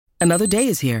Another day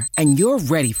is here, and you're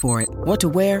ready for it. What to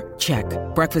wear? Check.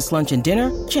 Breakfast, lunch, and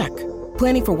dinner? Check.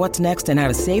 Planning for what's next and how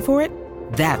to save for it?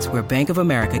 That's where Bank of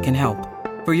America can help.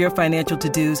 For your financial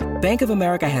to-dos, Bank of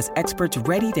America has experts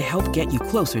ready to help get you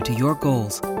closer to your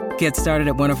goals. Get started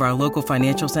at one of our local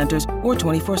financial centers or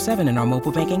 24/7 in our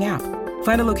mobile banking app.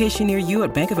 Find a location near you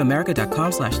at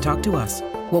bankofamerica.com/talktous.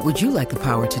 What would you like the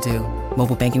power to do?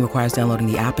 Mobile banking requires downloading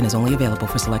the app and is only available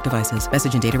for select devices.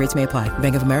 Message and data rates may apply.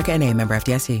 Bank of America N.A., member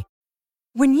FDIC.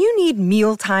 When you need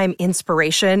mealtime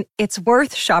inspiration, it's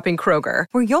worth shopping Kroger,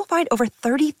 where you'll find over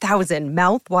 30,000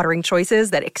 mouth-watering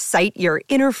choices that excite your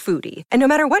inner foodie. And no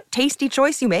matter what tasty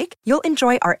choice you make, you'll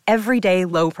enjoy our everyday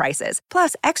low prices,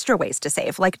 plus extra ways to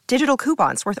save, like digital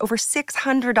coupons worth over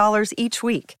 $600 each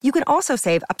week. You can also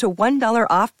save up to $1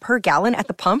 off per gallon at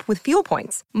the pump with fuel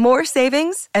points. More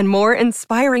savings and more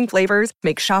inspiring flavors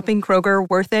make shopping Kroger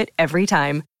worth it every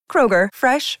time. Kroger,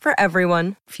 fresh for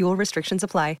everyone. Fuel restrictions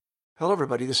apply. Hello,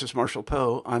 everybody. This is Marshall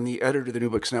Poe. I'm the editor of the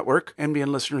New Books Network.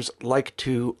 NBN listeners like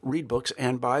to read books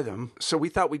and buy them. So we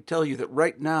thought we'd tell you that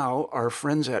right now, our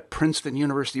friends at Princeton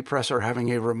University Press are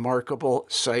having a remarkable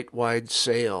site-wide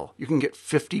sale. You can get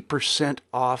 50%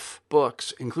 off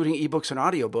books, including ebooks and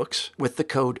audiobooks, with the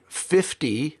code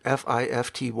 50,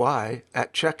 F-I-F-T-Y,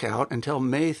 at checkout until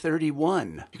May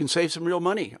 31. You can save some real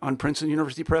money on Princeton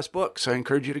University Press books. I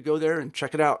encourage you to go there and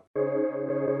check it out.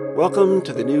 Welcome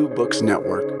to the New Books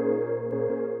Network.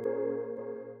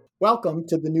 Welcome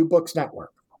to the New Books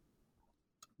Network.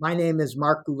 My name is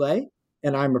Mark Goulet,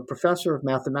 and I'm a professor of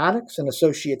mathematics and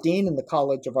associate dean in the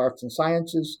College of Arts and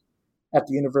Sciences at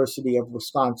the University of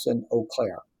Wisconsin-Eau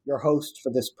Claire, your host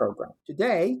for this program.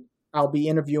 Today, I'll be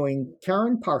interviewing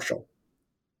Karen Parshall,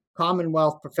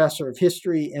 Commonwealth Professor of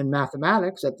History and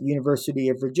Mathematics at the University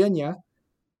of Virginia,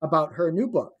 about her new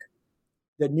book,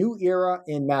 The New Era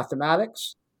in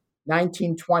Mathematics,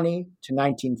 1920 to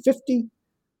 1950,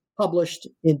 published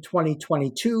in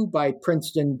 2022 by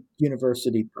Princeton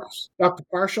University Press. Dr.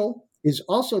 Parshall is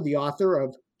also the author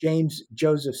of James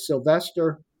Joseph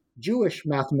Sylvester, Jewish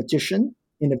Mathematician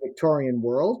in a Victorian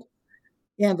World,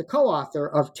 and the co-author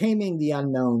of Taming the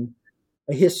Unknown,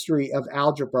 A History of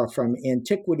Algebra from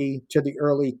Antiquity to the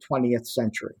Early 20th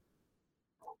Century.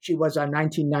 She was a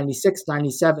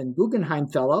 1996-97 Guggenheim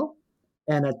Fellow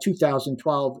and a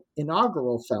 2012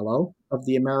 inaugural Fellow of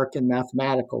the American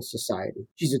Mathematical Society.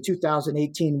 She's a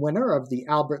 2018 winner of the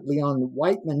Albert Leon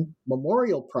Whiteman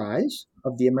Memorial Prize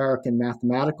of the American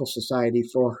Mathematical Society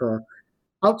for her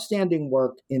outstanding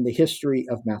work in the history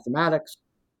of mathematics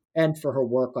and for her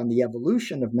work on the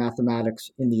evolution of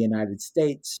mathematics in the United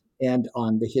States and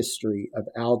on the history of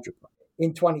algebra.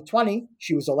 In 2020,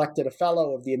 she was elected a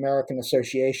Fellow of the American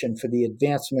Association for the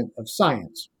Advancement of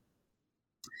Science.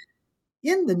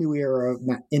 In The New Era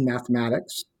in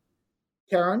Mathematics,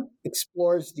 Karen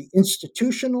explores the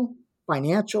institutional,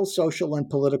 financial, social, and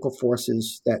political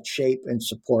forces that shape and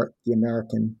support the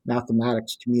American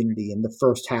mathematics community in the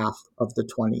first half of the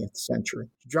 20th century.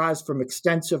 She draws from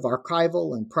extensive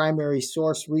archival and primary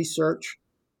source research,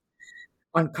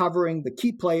 uncovering the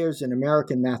key players in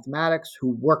American mathematics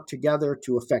who work together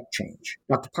to effect change.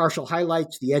 Dr. Parshall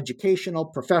highlights the educational,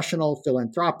 professional,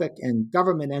 philanthropic, and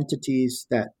government entities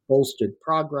that bolstered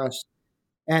progress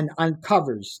and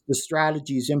uncovers the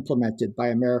strategies implemented by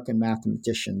American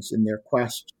mathematicians in their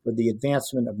quest for the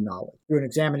advancement of knowledge. Through an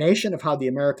examination of how the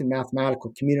American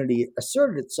mathematical community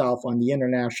asserted itself on the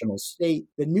international stage,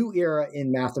 The New Era in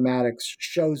Mathematics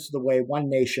shows the way one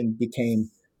nation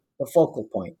became the focal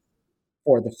point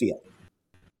for the field.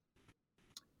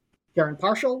 Karen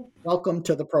Parshall, welcome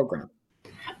to the program.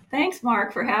 Thanks,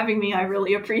 Mark, for having me. I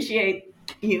really appreciate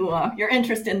your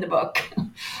interest in the book.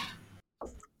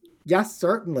 Yes,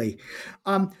 certainly.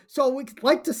 So we'd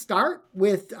like to start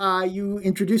with you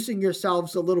introducing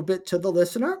yourselves a little bit to the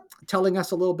listener, telling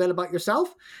us a little bit about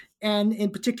yourself, and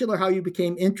in particular, how you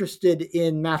became interested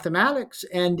in mathematics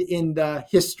and in the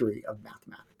history of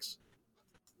mathematics.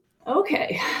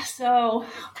 Okay, so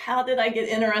how did I get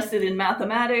interested in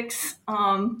mathematics?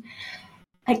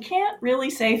 I can't really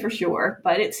say for sure,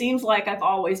 but it seems like I've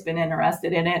always been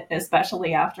interested in it,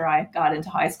 especially after I got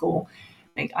into high school.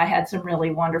 I had some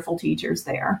really wonderful teachers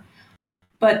there.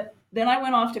 But then I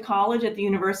went off to college at the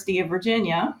University of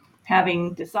Virginia,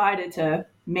 having decided to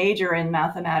major in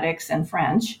mathematics and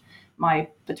French. My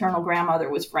paternal grandmother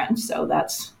was French, so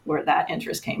that's where that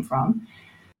interest came from.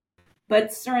 But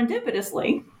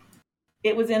serendipitously,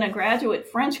 it was in a graduate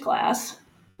French class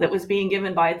that was being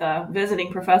given by the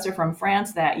visiting professor from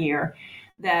France that year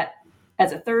that,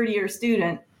 as a third-year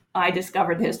student, I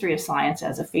discovered the history of science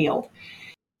as a field.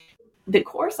 the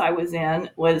course I was in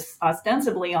was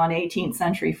ostensibly on 18th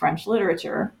century French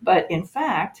literature, but in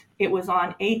fact, it was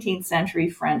on 18th century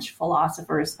French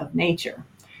philosophers of nature.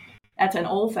 That's an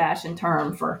old-fashioned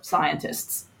term for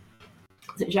scientists.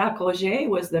 Jacques Roger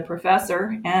was the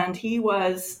professor, and he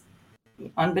was,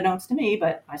 unbeknownst to me,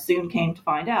 but I soon came to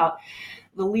find out,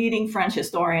 the leading French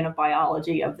historian of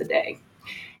biology of the day.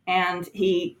 And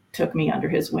he took me under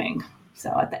his wing.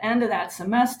 So at the end of that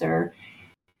semester,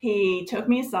 he took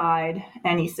me aside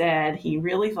and he said he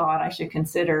really thought I should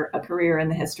consider a career in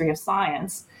the history of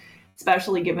science,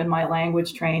 especially given my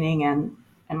language training and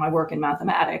my work in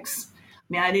mathematics. I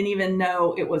mean, I didn't even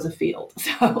know it was a field.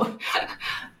 So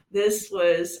this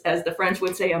was, as the French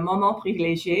would say, a moment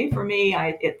privilégié for me.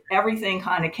 Everything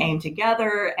kind of came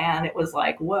together and it was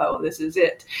like, whoa, this is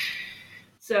it.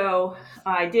 So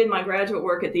I did my graduate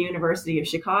work at the University of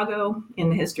Chicago in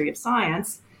the history of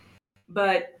science,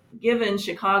 but given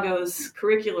Chicago's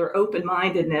curricular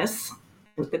open-mindedness,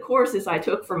 the courses I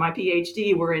took for my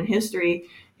PhD were in history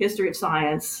of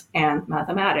science, and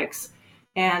mathematics.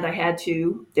 And I had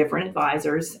two different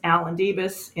advisors, Alan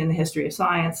Debus in the history of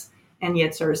science and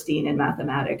Yet Surstein in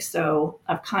mathematics. So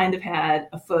I've kind of had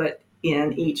a foot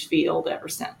in each field ever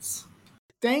since.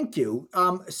 Thank you.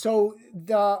 So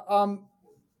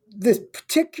this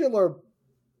particular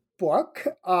book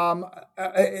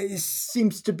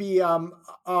seems to be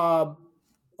a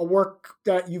work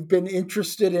that you've been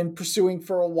interested in pursuing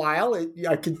for a while.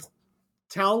 I could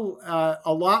tell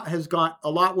a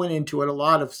lot went into it. A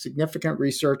lot of significant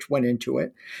research went into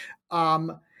it.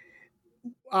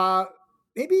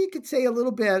 Maybe you could say a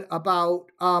little bit about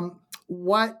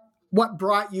what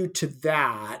brought you to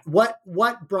that.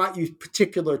 What brought you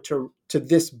particular to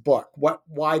this book?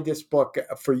 Why this book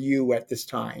for you at this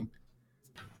time?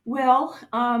 Well,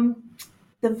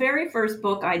 the very first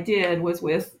book I did was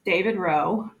with David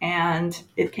Rowe, and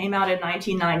it came out in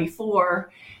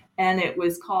 1994, and it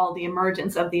was called The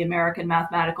Emergence of the American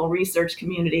Mathematical Research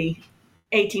Community,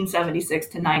 1876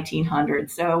 to 1900.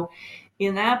 So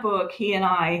in that book, he and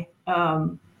I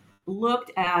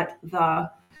looked at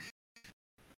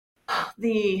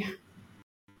the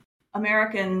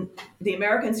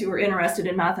Americans who were interested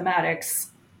in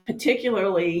mathematics,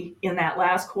 particularly in that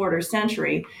last quarter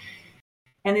century.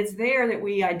 And it's there that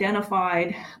we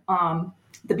identified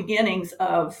the beginnings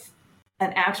of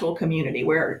an actual community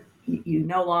where you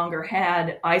no longer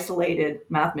had isolated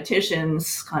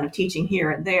mathematicians kind of teaching here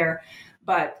and there,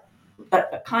 but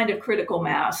a kind of critical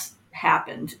mass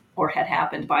happened or had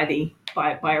happened by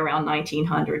around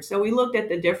 1900. So we looked at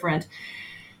the different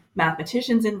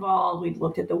mathematicians involved. We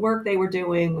looked at the work they were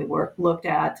doing. We looked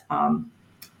at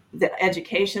the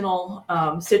educational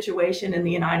situation in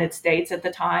the United States at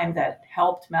the time that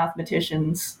helped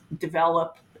mathematicians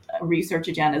develop research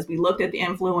agendas. We looked at the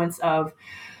influence of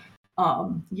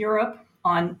Europe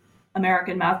on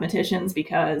American mathematicians,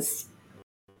 because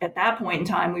at that point in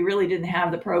time, we really didn't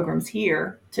have the programs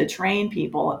here to train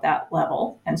people at that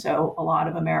level. And so a lot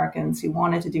of Americans who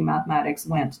wanted to do mathematics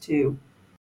went to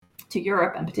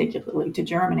Europe, and particularly to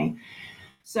Germany.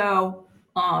 So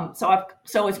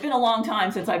it's been a long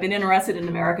time since I've been interested in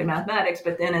American mathematics.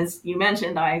 But then, as you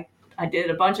mentioned, I did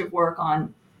a bunch of work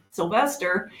on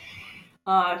Sylvester.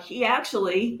 He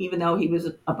actually, even though he was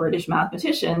a British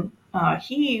mathematician,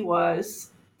 he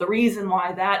was the reason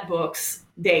why that book's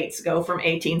dates go from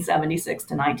 1876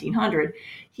 to 1900.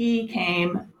 He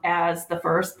came as the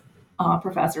first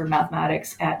professor of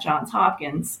mathematics at Johns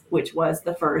Hopkins, which was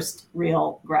the first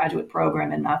real graduate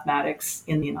program in mathematics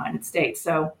in the United States.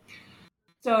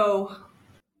 So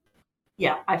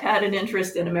yeah, I've had an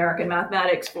interest in American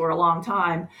mathematics for a long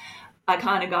time. I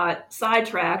kind of got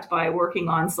sidetracked by working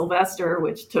on Sylvester,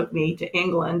 which took me to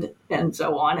England and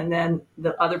so on. And then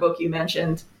the other book you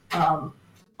mentioned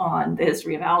on the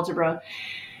history of algebra.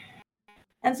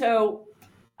 And so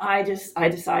I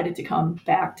decided to come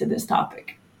back to this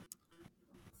topic.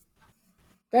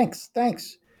 Thanks.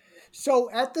 So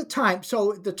at the time,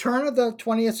 the turn of the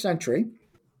 20th century,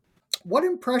 what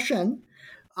impression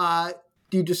do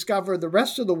you discover the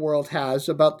rest of the world has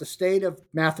about the state of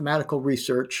mathematical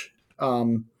research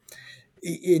in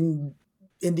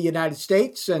the United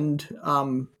States and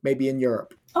maybe in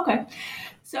Europe? Okay.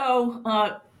 So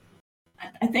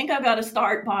I think I've got to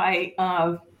start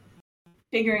by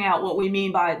figuring out what we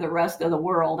mean by the rest of the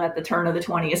world at the turn of the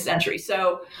 20th century.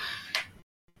 So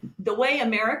the way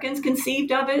Americans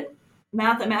conceived of it,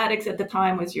 mathematics at the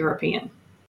time was European,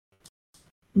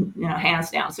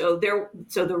 hands down. So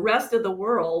the rest of the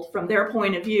world, from their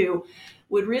point of view,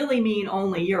 would really mean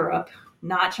only Europe,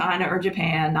 not China or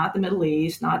Japan, not the Middle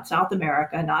East, not South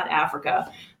America, not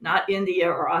Africa, not India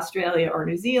or Australia or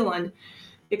New Zealand.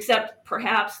 except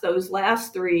perhaps those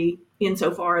last three,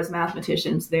 insofar as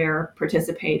mathematicians there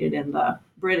participated in the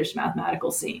British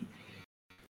mathematical scene.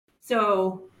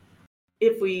 So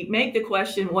if we make the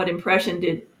question, what impression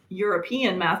did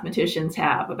European mathematicians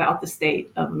have about the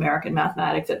state of American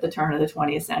mathematics at the turn of the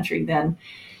 20th century, then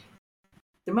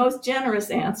the most generous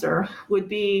answer would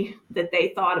be that they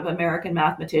thought of American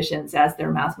mathematicians as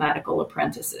their mathematical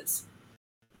apprentices.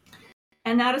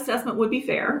 And that assessment would be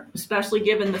fair, especially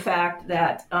given the fact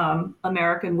that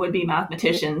American would-be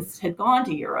mathematicians had gone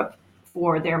to Europe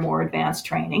for their more advanced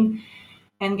training.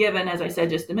 And given, as I said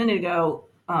just a minute ago,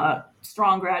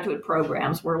 strong graduate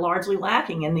programs were largely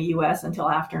lacking in the US until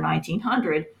after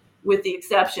 1900, with the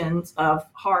exceptions of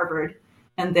Harvard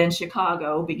and then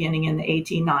Chicago beginning in the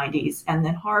 1890s, and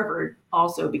then Harvard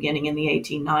also beginning in the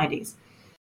 1890s.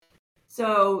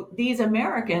 So these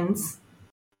Americans,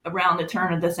 around the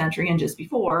turn of the century and just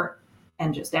before,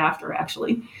 and just after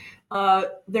actually,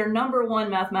 their number one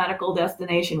mathematical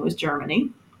destination was Germany.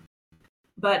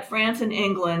 But France and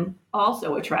England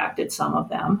also attracted some of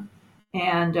them.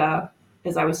 And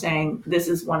as I was saying, this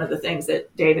is one of the things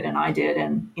that David and I did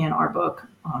in our book,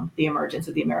 The Emergence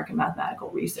of the American Mathematical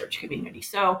Research Community.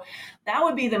 So that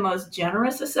would be the most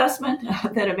generous assessment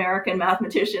that American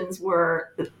mathematicians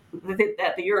were,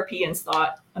 that the Europeans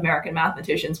thought American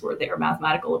mathematicians were their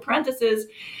mathematical apprentices.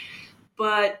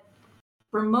 But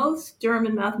for most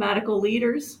German mathematical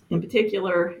leaders in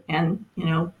particular, and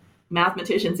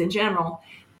mathematicians in general,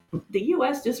 the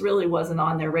U.S. just really wasn't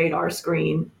on their radar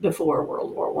screen before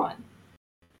World War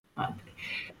I.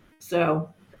 So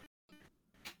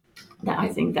I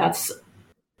think that's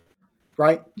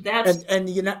right. That's and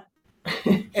the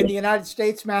United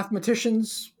States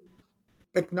mathematicians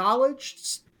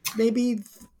acknowledged maybe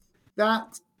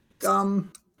that.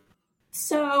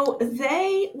 So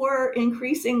they were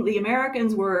the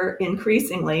Americans were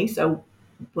increasingly. So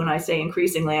when I say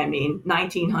increasingly, I mean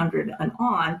 1900 and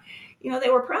on. They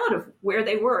were proud of where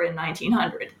they were in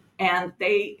 1900, and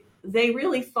they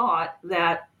really thought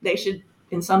that they should,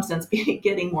 in some sense, be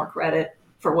getting more credit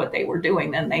for what they were doing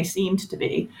than they seemed to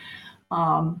be.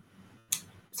 So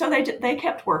they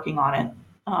kept working on it.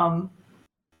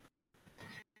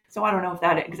 So I don't know if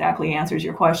that exactly answers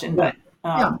your question, but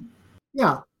yeah.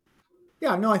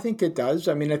 No, I think it does.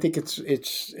 I mean, I think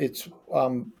it's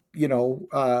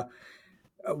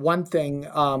one thing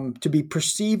to be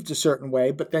perceived a certain way,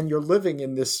 but then you're living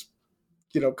in this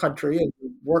country and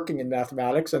working in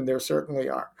mathematics, and there certainly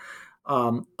are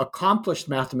accomplished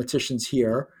mathematicians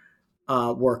here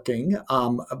working.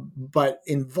 But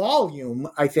in volume,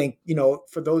 I think,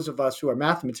 for those of us who are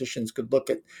mathematicians could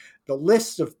look at the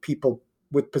list of people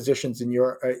with positions in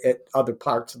at other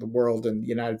parts of the world and the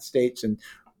United States and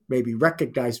maybe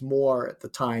recognize more at the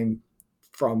time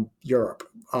from Europe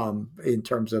in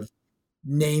terms of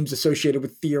names associated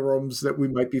with theorems that we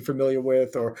might be familiar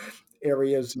with or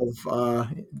areas of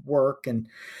work. And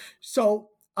so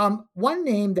one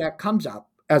name that comes up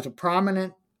as a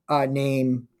prominent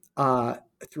name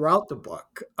throughout the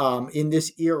book in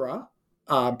this era,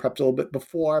 perhaps a little bit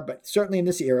before, but certainly in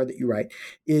this era that you write,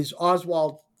 is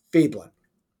Oswald Veblen,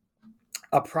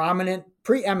 a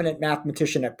preeminent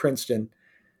mathematician at Princeton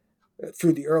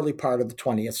through the early part of the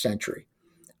 20th century.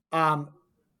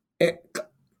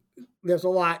 There's a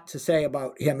lot to say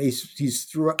about him. He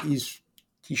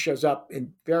shows up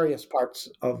in various parts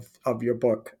of your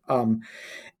book as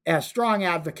a strong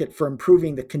advocate for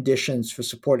improving the conditions for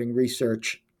supporting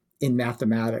research in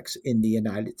mathematics in the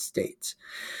United States.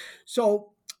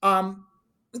 So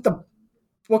the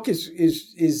book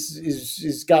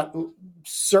is got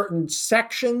certain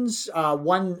sections.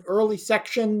 One early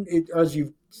section, as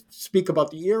you speak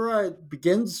about the era, it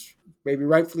begins, maybe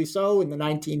rightfully so, in the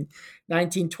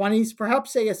 1920s.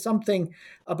 Perhaps say something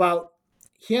about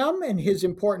him and his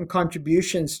important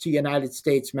contributions to United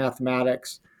States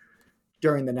mathematics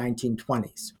during the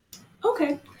 1920s.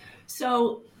 Okay.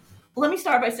 So let me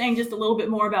start by saying just a little bit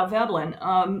more about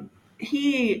Veblen.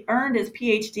 He earned his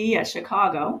PhD at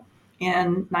Chicago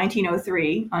in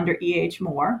 1903 under E.H.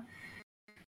 Moore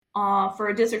for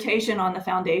a dissertation on the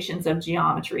foundations of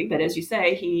geometry. But as you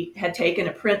say, he had taken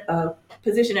a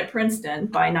position at Princeton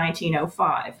by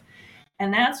 1905.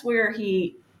 And that's where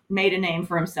he made a name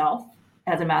for himself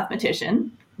as a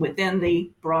mathematician within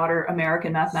the broader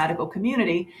American mathematical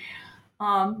community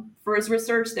for his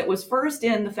research that was first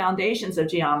in the foundations of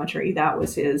geometry. That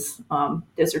was his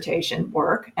dissertation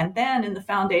work. And then in the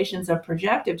foundations of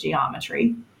projective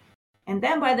geometry. And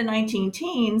then by the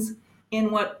 19-teens,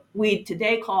 in what we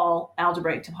today call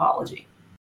algebraic topology.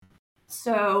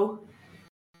 So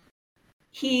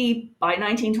he, by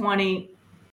 1920,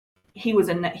 he was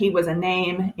a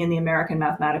name in the American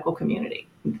mathematical community.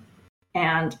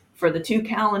 And for the 2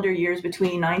 calendar years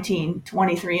between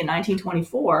 1923 and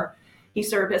 1924, he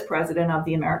served as president of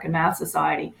the American Math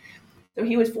Society. So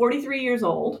he was 43 years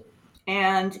old,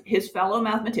 and his fellow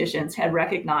mathematicians had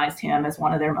recognized him as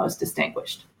one of their most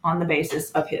distinguished on the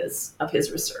basis of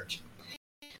his research.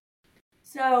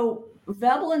 So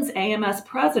Veblen's AMS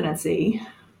presidency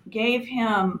gave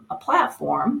him a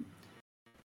platform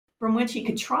from which he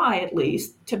could try, at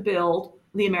least, to build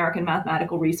the American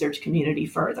mathematical research community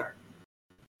further.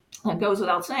 It goes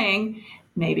without saying,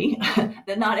 maybe,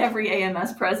 that not every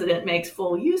AMS president makes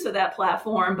full use of that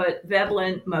platform, but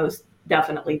Veblen most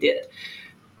definitely did.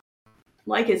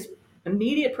 Like his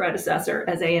immediate predecessor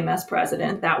as AMS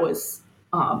president, that was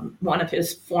one of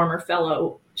his former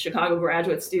fellow Chicago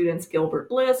graduate students, Gilbert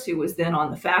Bliss, who was then on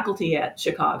the faculty at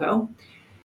Chicago.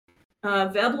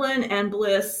 Veblen and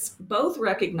Bliss both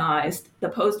recognized the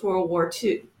post-World War I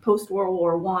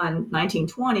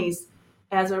 1920s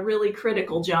as a really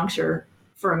critical juncture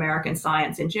for American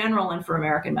science in general and for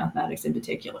American mathematics in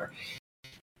particular.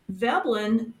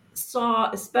 Veblen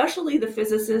saw especially the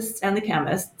physicists and the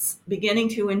chemists beginning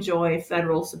to enjoy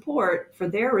federal support for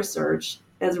their research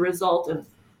as a result of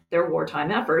their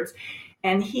wartime efforts,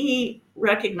 and he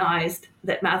recognized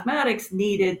that mathematics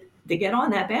needed to get on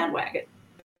that bandwagon.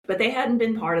 But they hadn't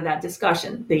been part of that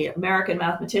discussion. The American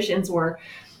mathematicians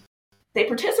they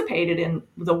participated in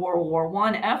the World War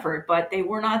I effort, but they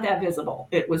were not that visible.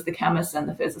 It was the chemists and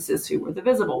the physicists who were the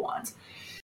visible ones.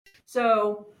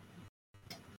 So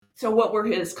what were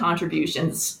his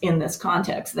contributions in this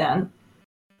context then?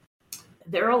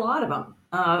 There are a lot of them.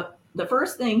 The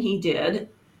first thing he did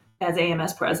as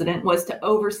AMS president was to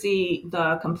oversee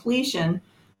the completion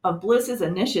of Bliss's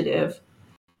initiative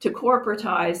to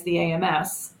corporatize the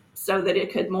AMS so that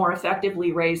it could more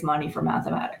effectively raise money for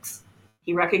mathematics.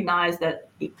 He recognized that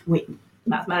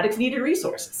mathematics needed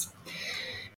resources.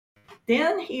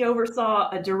 Then he oversaw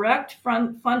a direct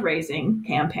fundraising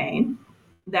campaign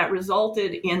that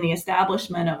resulted in the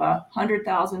establishment of a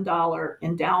 $100,000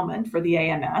 endowment for the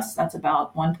AMS. That's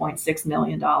about $1.6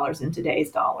 million in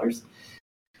today's dollars.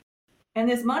 And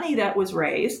this money that was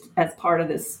raised as part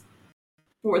of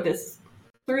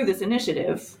through this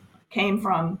initiative came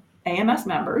from AMS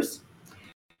members,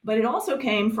 but it also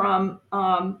came from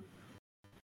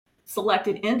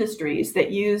selected industries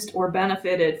that used or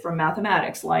benefited from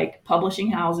mathematics, like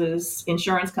publishing houses,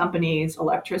 insurance companies,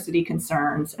 electricity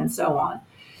concerns, and so on.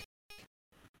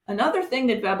 Another thing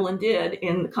that Veblen did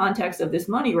in the context of this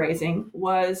money raising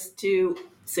was to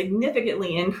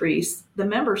significantly increase the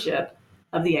membership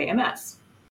of the AMS.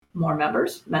 More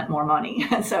members meant more money.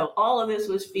 And so all of this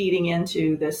was feeding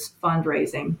into this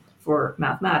fundraising for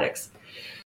mathematics.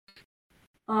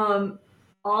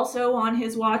 Also on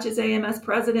his watch as AMS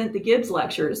president, the Gibbs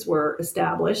Lectures were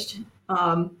established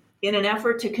in an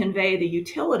effort to convey the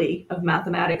utility of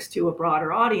mathematics to a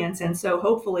broader audience, and so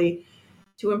hopefully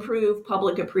to improve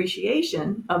public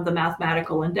appreciation of the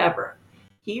mathematical endeavor.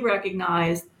 He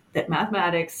recognized that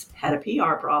mathematics had a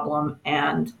PR problem,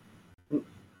 and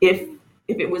if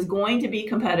it was going to be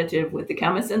competitive with the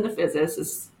chemists and the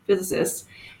physicists,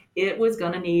 it was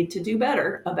going to need to do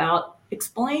better about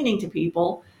explaining to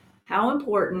people how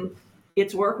important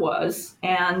its work was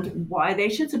and why they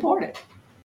should support it.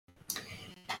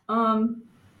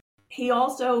 He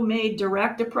also made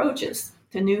direct approaches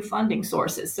to new funding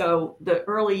sources. So the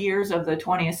early years of the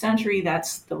 20th century,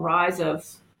 that's the rise of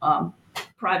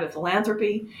private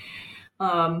philanthropy.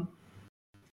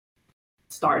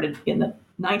 Started in the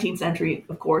 19th century,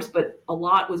 of course, but a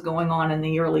lot was going on in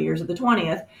the early years of the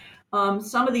 20th.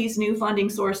 Some of these new funding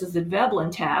sources that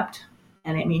Veblen tapped,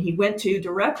 and I mean, he went to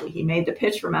directly, he made the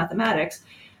pitch for mathematics,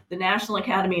 the National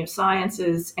Academy of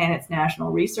Sciences and its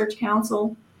National Research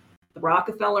Council, the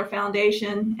Rockefeller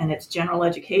Foundation and its General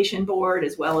Education Board,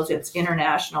 as well as its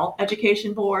International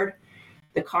Education Board,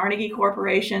 the Carnegie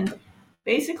Corporation,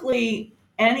 basically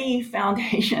any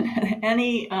foundation,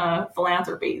 any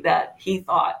philanthropy that he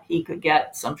thought he could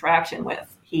get some traction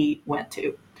with, he went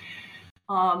to.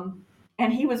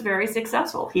 And he was very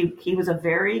successful. He was a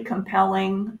very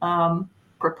compelling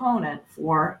proponent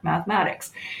for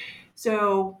mathematics.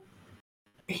 So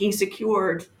he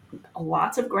secured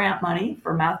lots of grant money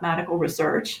for mathematical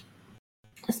research,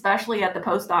 especially at the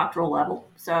postdoctoral level.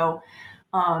 So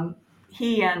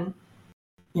he and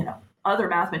other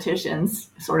mathematicians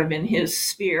sort of in his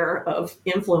sphere of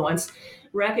influence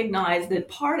recognized that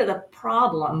part of the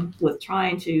problem with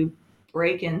trying to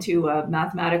break into a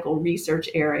mathematical research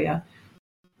area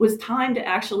was time to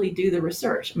actually do the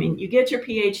research. I mean, you get your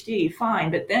PhD, fine,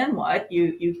 but then what?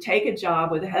 You take a job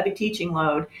with a heavy teaching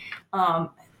load.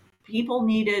 people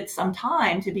needed some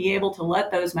time to be able to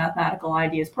let those mathematical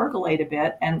ideas percolate a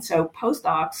bit. And so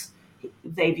postdocs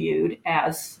they viewed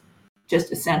as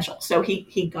just essential. So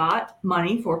he got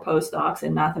money for postdocs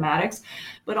in mathematics,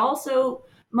 but also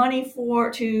money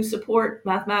to support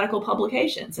mathematical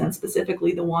publications, and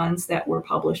specifically the ones that were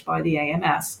published by the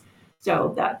AMS.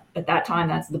 So that at that time,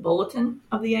 that's the bulletin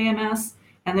of the AMS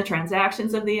and the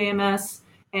transactions of the AMS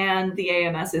and the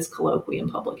AMS's colloquium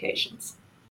publications.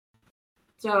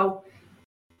 So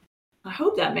I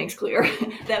hope that makes clear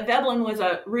that Veblen was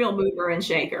a real mover and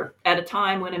shaker at a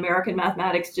time when American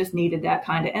mathematics just needed that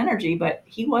kind of energy, but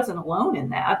he wasn't alone in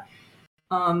that.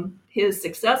 His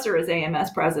successor as AMS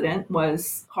president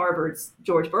was Harvard's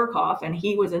George Birkhoff, and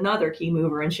he was another key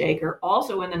mover and shaker,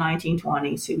 also in the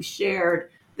 1920s, who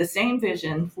shared the same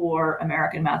vision for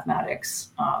American mathematics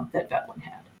that Veblen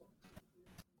had.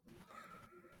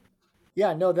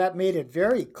 Yeah, no, that made it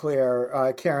very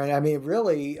clear, Karen. I mean,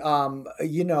 really,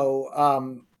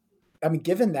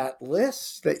 given that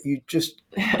list that you just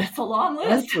it's a long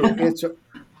list. It's a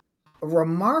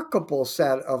remarkable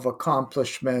set of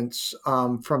accomplishments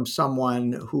from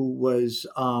someone who was,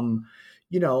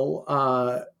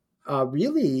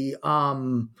 really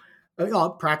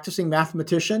practicing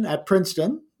mathematician at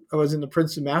Princeton. I was in the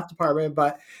Princeton math department,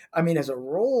 but I mean, as a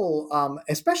role,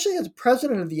 especially as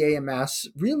president of the AMS,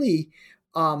 really,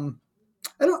 I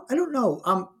don't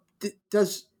know.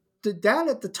 Did that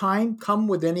at the time come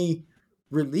with any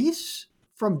release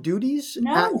from duties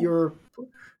at your?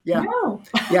 Yeah, no.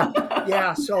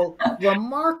 yeah. So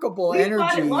remarkable energy.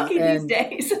 Find it lucky these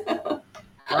days.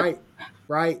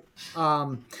 Right.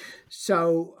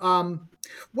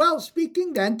 Well,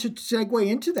 speaking then to segue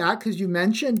into that, because you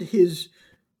mentioned his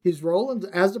role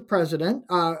as the president,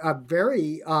 a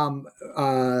very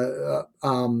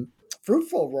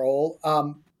fruitful role.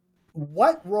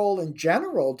 What role in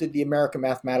general did the American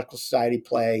Mathematical Society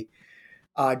play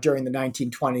during the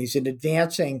 1920s in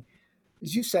advancing,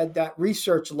 as you said, that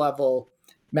research level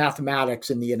mathematics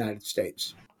in the United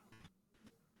States?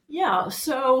 Yeah,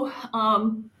 so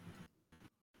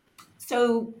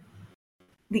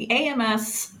the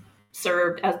AMS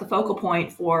served as the focal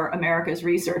point for America's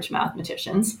research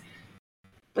mathematicians,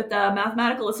 but the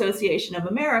Mathematical Association of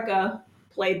America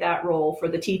played that role for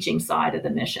the teaching side of the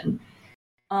mission.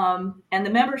 And the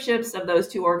memberships of those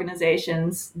two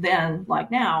organizations then,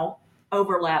 like now,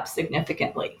 overlap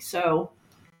significantly. So,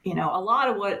 a lot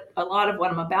of what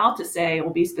I'm about to say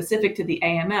will be specific to the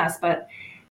AMS, but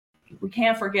we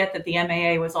can't forget that the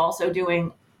MAA was also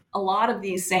doing a lot of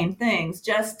these same things,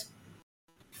 just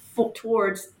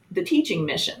towards the teaching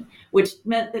mission, which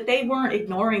meant that they weren't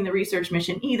ignoring the research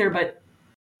mission either. But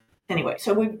anyway,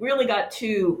 so we've really got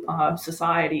two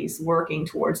societies working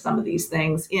towards some of these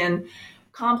things in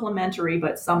complementary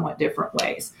but somewhat different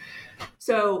ways.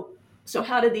 So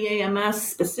how did the AMS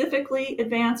specifically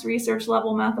advance research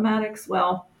level mathematics?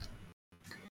 Well,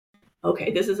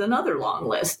 okay, this is another long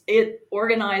list. It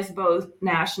organized both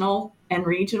national and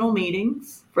regional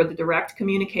meetings for the direct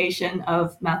communication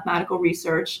of mathematical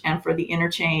research and for the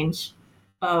interchange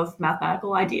of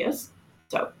mathematical ideas.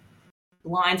 So,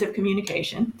 lines of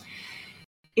communication.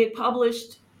 It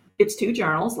published its two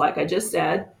journals, like I just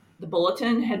said. The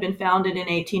Bulletin had been founded in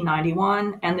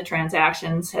 1891, and the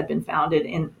Transactions had been founded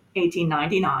in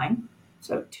 1899.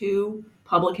 So, two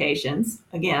publications,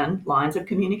 again, lines of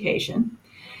communication.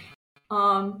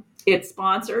 It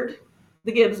sponsored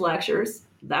the Gibbs Lectures.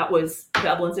 That was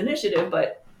Veblen's initiative,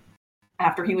 but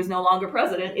after he was no longer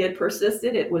president, it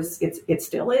persisted. It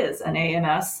still is an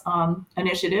AMS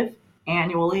initiative.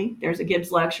 Annually, there's a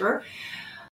Gibbs Lecturer.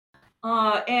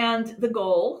 And the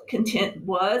goal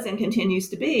was and continues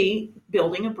to be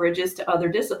building of bridges to other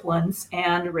disciplines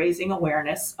and raising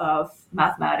awareness of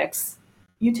mathematics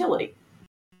utility.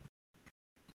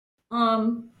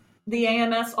 The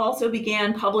AMS also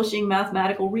began publishing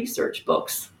mathematical research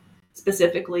books,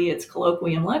 specifically its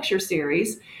colloquium lecture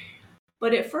series.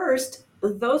 But at first,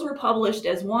 those were published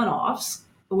as one-offs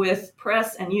with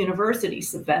press and university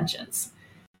subventions.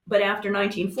 But after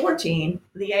 1914,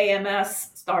 the AMS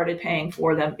started paying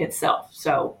for them itself.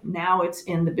 So now it's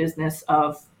in the business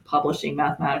of publishing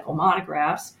mathematical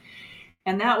monographs.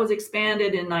 And that was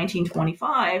expanded in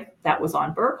 1925. That was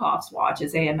on Birkhoff's watch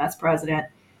as AMS president,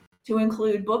 to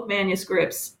include book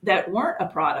manuscripts that weren't a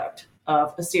product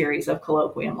of a series of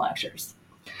colloquium lectures.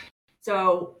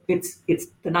 So it's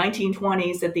the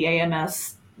 1920s that the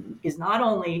AMS is not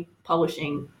only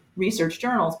publishing research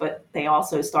journals, but they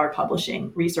also start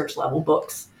publishing research level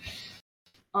books.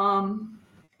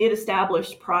 It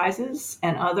established prizes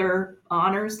and other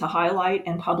honors to highlight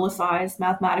and publicize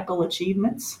mathematical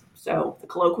achievements. So the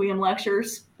colloquium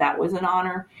lectures, that was an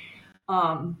honor.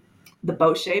 The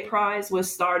Bochet Prize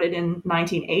was started in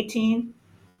 1918,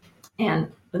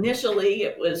 and initially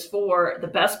it was for the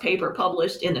best paper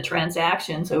published in the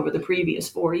Transactions over the previous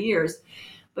 4 years.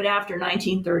 But after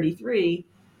 1933,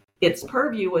 its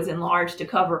purview was enlarged to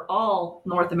cover all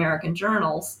North American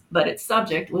journals, but its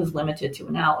subject was limited to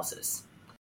analysis.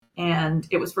 And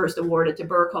it was first awarded to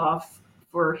Birkhoff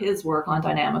for his work on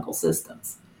dynamical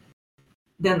systems.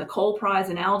 Then the Cole Prize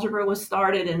in Algebra was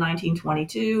started in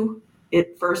 1922.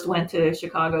 It first went to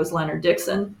Chicago's Leonard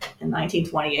Dixon in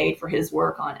 1928 for his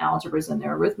work on algebras and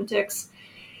their arithmetics.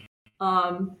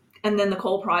 And then the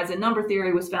Cole Prize in Number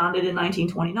Theory was founded in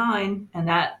 1929, and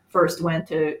that first went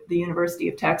to the University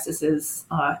of Texas's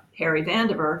Harry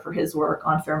Vandiver for his work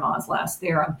on Fermat's last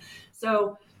theorem.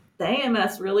 So the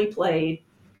AMS really played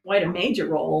quite a major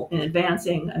role in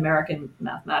advancing American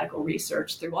mathematical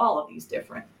research through all of these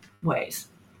different ways.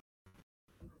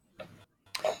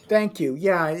 Thank you.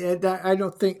 Yeah,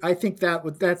 I think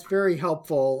that's very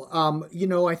helpful.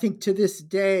 I think to this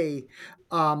day,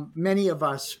 many of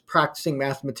us practicing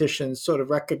mathematicians sort of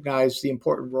recognize the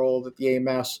important role that the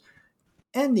AMS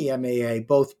and the MAA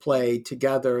both play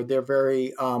together. They're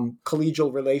very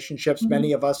collegial relationships. Mm-hmm.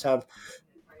 Many of us have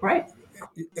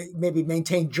maybe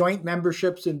maintained joint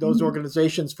memberships in those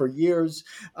organizations for years,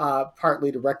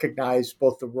 partly to recognize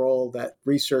both the important role that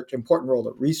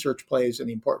research plays and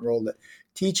the important role that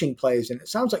teaching plays. And it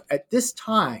sounds like at this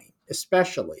time,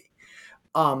 especially,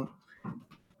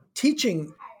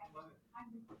 teaching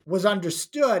was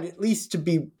understood at least to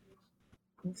be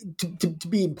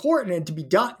important and to be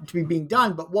being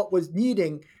done. But what was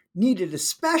needed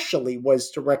especially was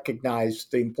to recognize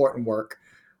the important work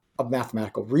of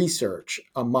mathematical research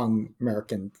among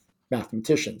American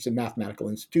mathematicians and mathematical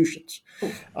institutions.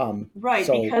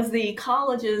 Because the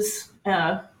colleges,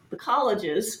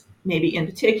 maybe in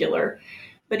particular,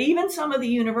 but even some of the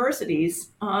universities,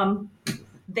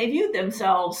 they viewed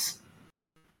themselves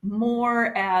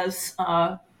more as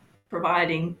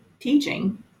providing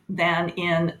teaching than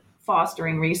in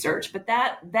fostering research. But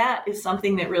that is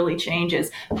something that really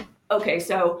changes. Okay,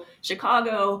 so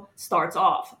Chicago starts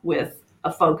off with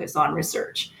a focus on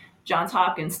research. Johns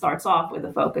Hopkins starts off with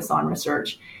a focus on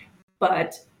research.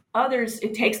 But others,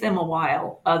 it takes them a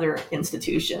while, other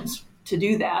institutions, to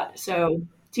do that. So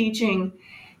teaching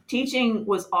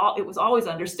was always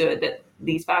understood that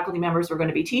these faculty members were going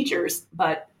to be teachers,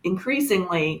 but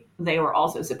increasingly they were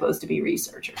also supposed to be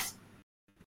researchers.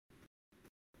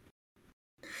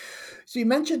 So you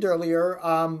mentioned earlier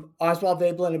Oswald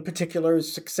Veblen in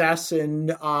particular's success in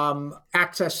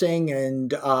accessing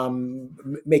and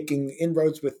making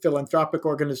inroads with philanthropic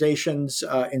organizations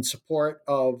in support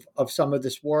of some of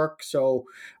this work. So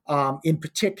in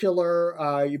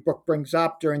particular, your book brings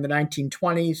up during the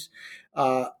 1920s,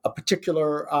 a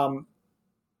particular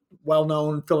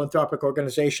well-known philanthropic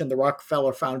organization, the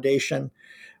Rockefeller Foundation,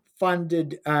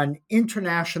 funded an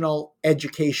international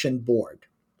education board.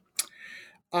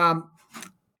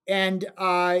 And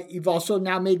you've also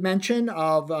now made mention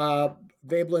of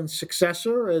Veblen's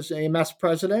successor as AMS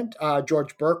president,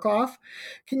 George Birkhoff.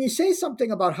 Can you say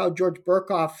something about how George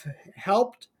Birkhoff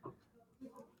helped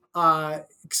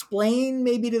explain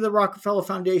maybe to the Rockefeller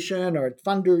Foundation or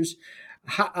funders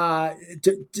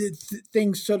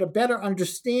things so to better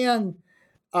understand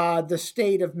the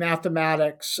state of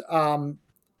mathematics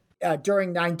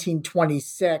during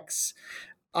 1926?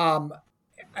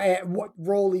 What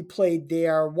role he played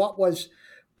there? What was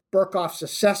Birkhoff's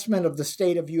assessment of the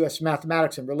state of U.S.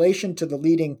 mathematics in relation to the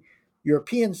leading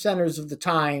European centers of the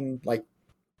time, like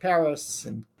Paris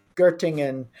and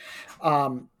Göttingen,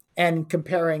 and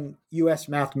comparing U.S.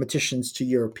 mathematicians to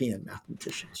European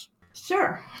mathematicians?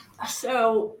 Sure.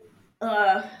 So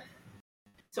as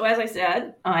I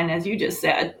said, and as you just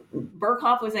said,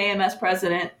 Birkhoff was AMS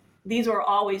president. These were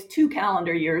always 2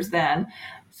 calendar years then.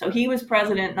 So he was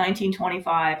president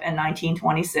 1925 and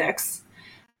 1926.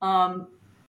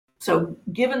 So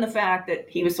given the fact that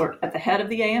he was sort of at the head of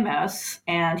the AMS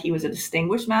and he was a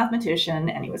distinguished mathematician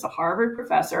and he was a Harvard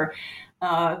professor,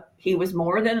 he was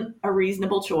more than a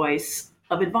reasonable choice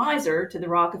of advisor to the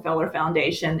Rockefeller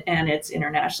Foundation and its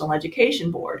International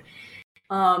Education Board.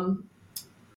 The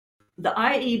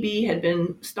IEB had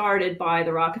been started by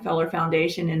the Rockefeller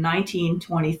Foundation in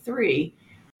 1923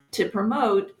 to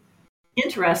promote,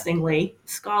 interestingly,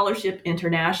 scholarship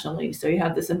internationally. So you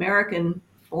have this American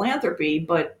philanthropy,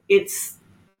 but its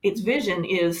vision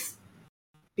is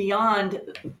beyond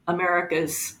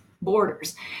America's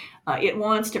borders. It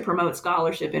wants to promote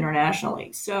scholarship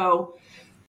internationally. So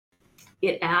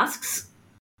it asks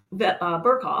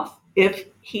Birkhoff if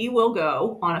he will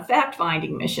go on a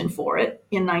fact-finding mission for it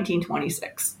in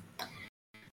 1926.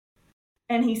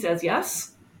 And he says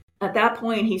yes. At that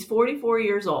point, he's 44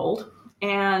 years old.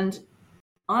 And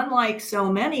unlike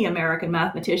so many American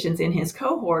mathematicians in his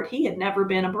cohort, he had never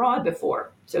been abroad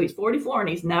before. So he's 44 and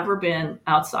he's never been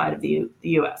outside of the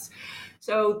US.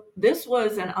 So this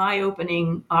was an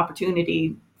eye-opening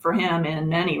opportunity for him in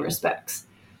many respects.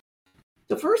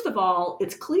 So first of all,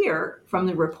 it's clear from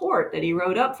the report that he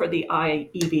wrote up for the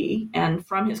IEB and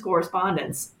from his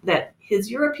correspondence that his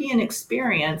European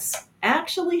experience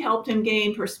actually helped him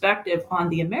gain perspective on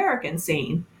the American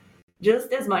scene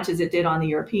just as much as it did on the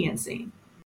European scene.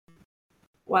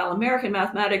 While American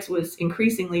mathematics was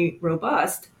increasingly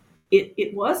robust,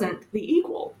 it wasn't the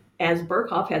equal, as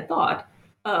Birkhoff had thought,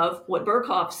 of what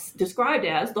Birkhoff described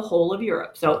as the whole of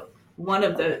Europe. So one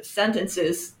of the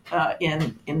sentences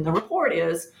in the report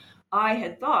is, I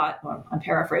had thought, well, I'm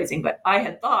paraphrasing, but I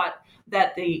had thought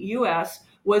that the US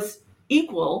was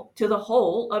equal to the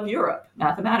whole of Europe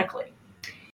mathematically.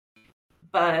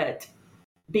 But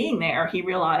being there, he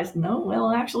realized, no,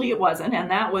 well, actually it wasn't. And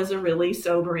that was a really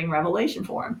sobering revelation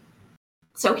for him.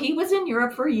 So he was in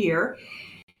Europe for a year.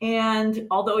 And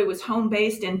although he was home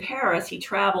based in Paris, he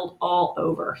traveled all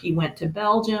over. He went to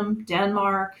Belgium,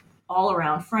 Denmark, all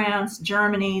around France,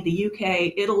 Germany, the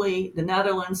UK, Italy, the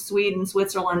Netherlands, Sweden,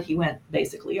 Switzerland. He went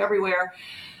basically everywhere.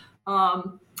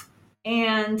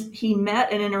 And he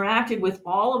met and interacted with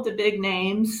all of the big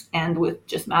names and with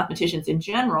just mathematicians in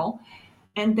general,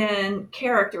 and then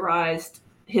characterized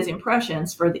his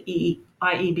impressions for the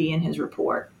IEB in his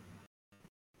report.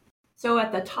 So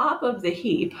at the top of the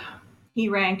heap, he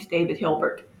ranked David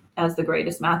Hilbert as the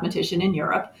greatest mathematician in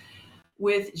Europe,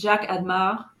 with Jacques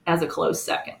Admar as a close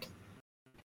second.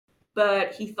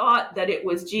 But he thought that it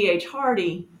was G.H.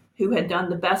 Hardy who had done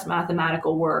the best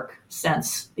mathematical work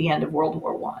since the end of World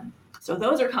War I. So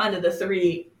those are kind of the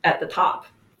three at the top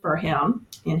for him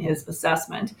in his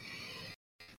assessment.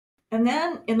 And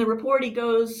then in the report, he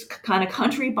goes kind of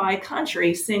country by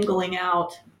country, singling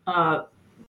out the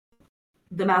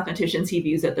mathematicians he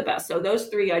views at the best. So those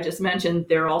three I just mentioned,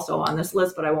 they're also on this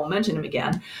list, but I won't mention them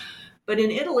again. But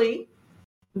in Italy,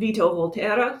 Vito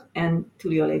Volterra and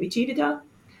Tullio Levi-Civita.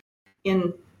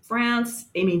 In France,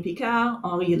 Émile Picard,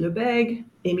 Henri Lebesgue,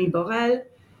 Émile Borel.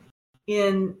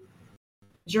 In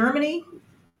Germany,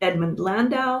 Edmund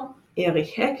Landau,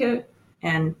 Erich Hecke,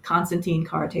 and Constantine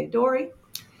Karateadori.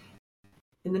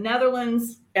 In the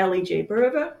Netherlands, Elie J.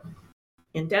 Brouwer.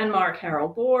 In Denmark,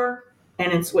 Harold Bohr.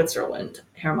 And in Switzerland,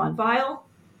 Hermann Weyl.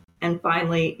 And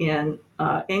finally, in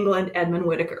England, Edmund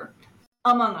Whittaker,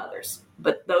 among others.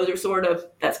 But those are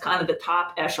that's kind of the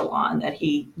top echelon that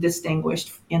he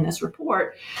distinguished in this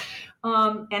report.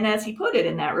 And as he put it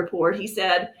in that report, he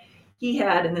said he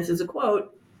had, and this is a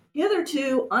quote,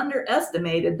 hitherto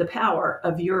underestimated the power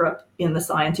of Europe in the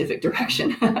scientific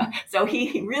direction. So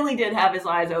he really did have his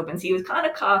eyes open. So he was kind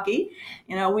of cocky.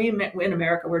 We in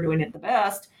America, we're doing it the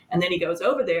best. And then he goes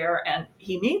over there and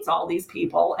he meets all these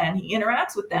people and he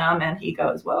interacts with them and he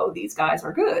goes, whoa, these guys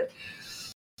are good.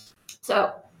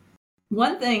 So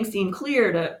one thing seemed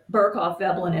clear to Birkhoff,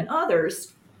 Veblen, and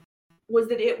others was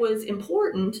that it was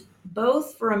important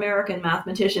both for American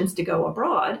mathematicians to go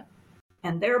abroad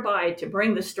and thereby to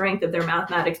bring the strength of their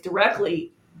mathematics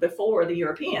directly before the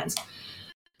Europeans.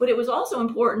 But it was also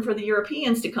important for the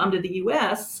Europeans to come to the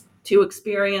US to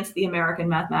experience the American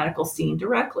mathematical scene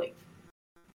directly.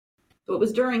 So it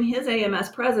was during his AMS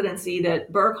presidency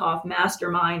that Birkhoff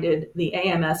masterminded the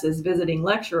AMS's visiting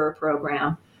lecturer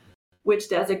program, which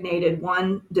designated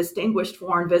one distinguished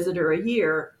foreign visitor a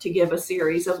year to give a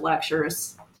series of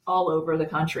lectures all over the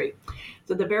country.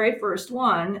 So the very first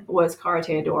one was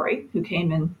Karateadori, who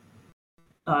came in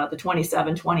the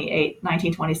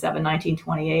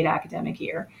 1927-1928 academic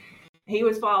year. He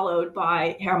was followed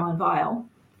by Hermann Weyl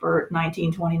for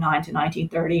 1929 to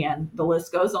 1930, and the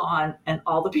list goes on, and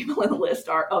all the people in the list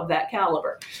are of that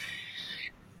caliber.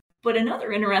 But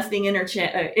another interesting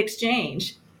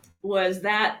exchange was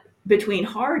that between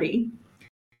Hardy,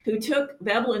 who took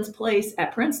Veblen's place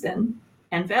at Princeton,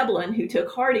 and Veblen, who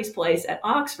took Hardy's place at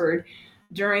Oxford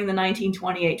during the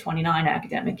 1928-29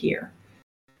 academic year.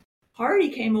 Hardy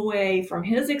came away from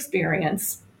his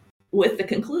experience with the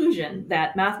conclusion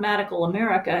that mathematical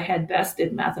America had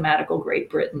bested mathematical Great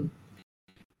Britain.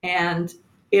 And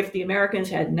if the Americans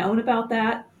had known about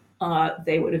that,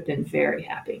 they would have been very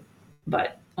happy.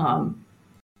 But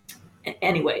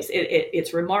anyways,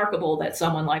 it's remarkable that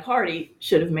someone like Hardy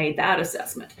should have made that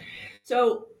assessment.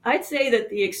 So I'd say that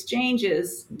the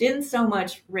exchanges didn't so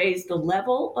much raise the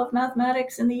level of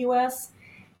mathematics in the US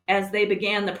as they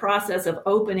began the process of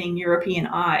opening European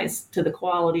eyes to the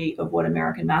quality of what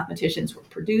American mathematicians were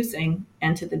producing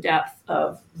and to the depth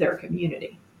of their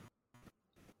community.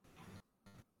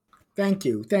 Thank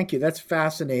you. That's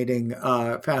fascinating.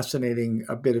 Fascinating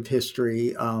a bit of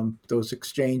history. Those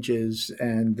exchanges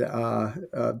and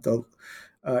the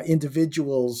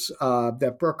individuals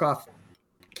that Birkhoff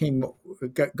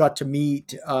got to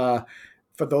meet.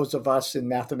 For those of us in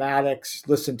mathematics,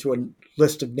 listen to a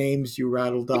list of names you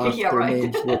rattled off. Yeah, Their right.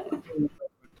 names were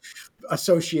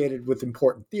associated with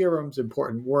important theorems,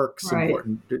 important works, Right.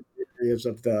 important areas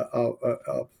of the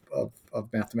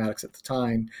of mathematics at the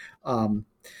time,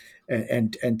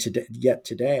 and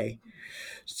today.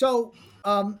 So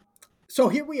so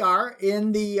here we are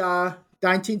in the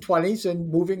 1920s and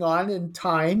moving on in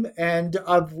time, and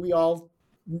we all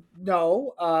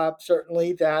know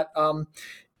certainly that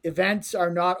events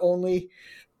are not only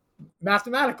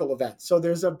mathematical events. So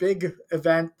there's a big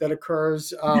event that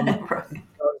occurs,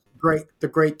 Right. the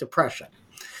Great Depression.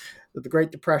 The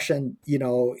Great Depression,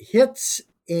 hits,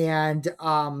 and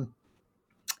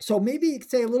so maybe you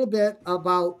could say a little bit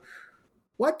about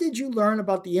what did you learn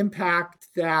about the impact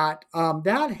that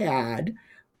that had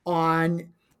on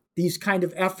these kind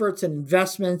of efforts and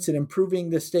investments in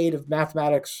improving the state of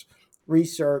mathematics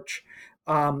research.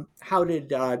 How did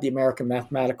the American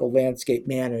mathematical landscape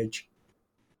manage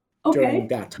during Okay.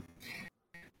 that time?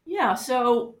 Yeah.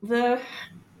 So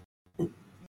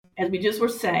as we just were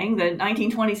saying, the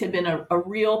 1920s had been a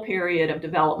real period of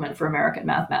development for American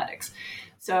mathematics.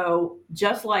 So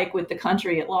just like with the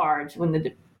country at large, when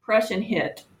the Depression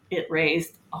hit, it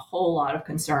raised a whole lot of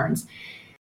concerns.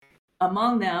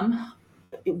 Among them,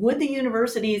 would the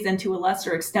universities and to a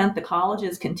lesser extent the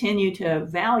colleges continue to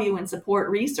value and support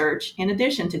research in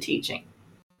addition to teaching?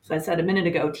 So I said a minute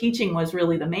ago, teaching was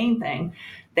really the main thing.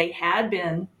 They had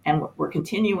been and were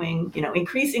continuing,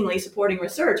 increasingly supporting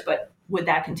research, but would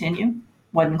that continue?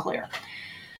 Wasn't clear.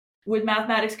 Would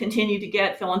mathematics continue to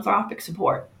get philanthropic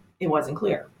support? It wasn't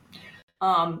clear.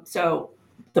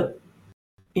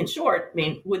 In short,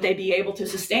 would they be able to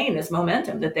sustain this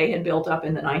momentum that they had built up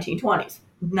in the 1920s?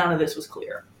 None of this was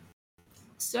clear.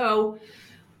 So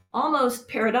almost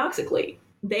paradoxically,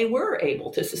 they were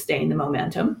able to sustain the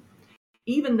momentum,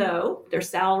 even though their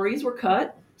salaries were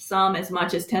cut, some as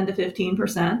much as 10 to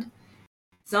 15%.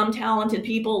 Some talented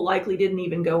people likely didn't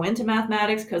even go into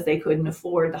mathematics because they couldn't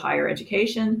afford the higher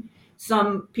education.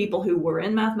 Some people who were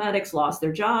in mathematics lost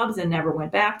their jobs and never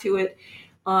went back to it.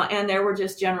 And there were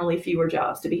just generally fewer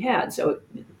jobs to be had. So,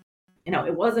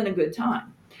 it wasn't a good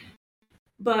time.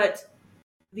 But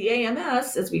the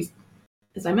AMS,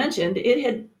 as I mentioned, it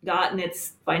had gotten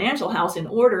its financial house in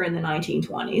order in the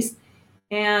 1920s.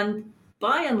 And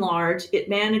by and large, it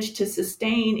managed to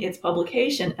sustain its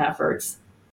publication efforts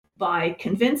by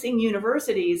convincing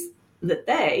universities that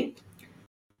they,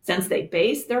 since they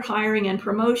based their hiring and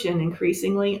promotion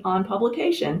increasingly on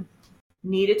publication,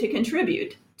 needed to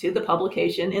contribute to the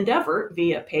publication endeavor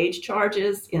via page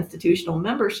charges, institutional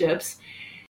memberships,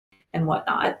 and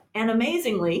whatnot. And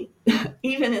amazingly,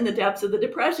 even in the depths of the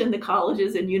Depression, the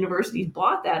colleges and universities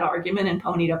bought that argument and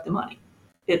ponied up the money.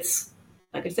 It's,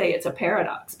 like I say, it's a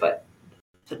paradox, but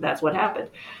that's what happened.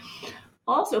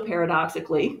 Also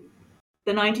paradoxically,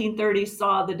 the 1930s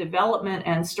saw the development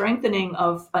and strengthening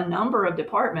of a number of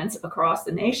departments across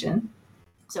the nation.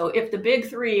 So if the big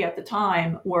three at the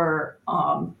time were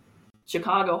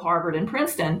Chicago, Harvard, and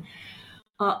Princeton,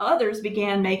 others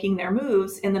began making their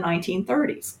moves in the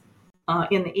 1930s.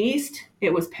 In the East,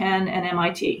 it was Penn and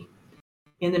MIT.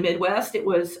 In the Midwest, it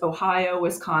was Ohio,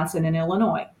 Wisconsin, and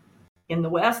Illinois. In the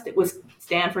West, it was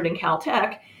Stanford and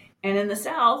Caltech. And in the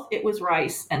South, it was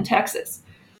Rice and Texas.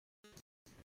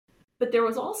 But there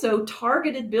was also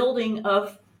targeted building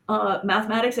of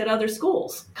mathematics at other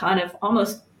schools, kind of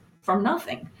almost from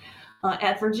nothing.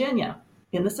 At Virginia,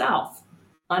 in the South,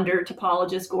 under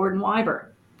topologist Gordon Wyburn,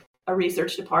 a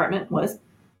research department was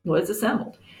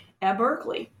assembled. At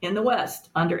Berkeley, in the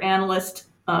West, under analyst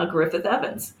Griffith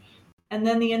Evans. And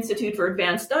then the Institute for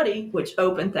Advanced Study, which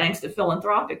opened thanks to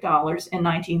philanthropic dollars in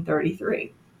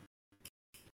 1933.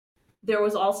 There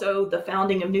was also the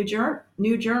founding of new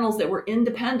journals that were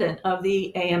independent of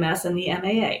the AMS and the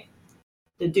MAA.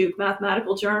 The Duke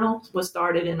Mathematical Journal was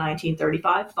started in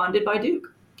 1935, funded by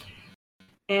Duke.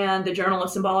 And the Journal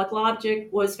of Symbolic Logic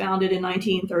was founded in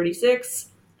 1936,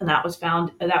 and that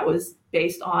was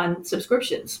based on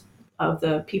subscriptions of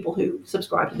the people who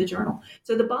subscribed to the journal.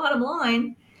 So the bottom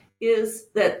line is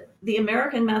that the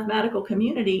American mathematical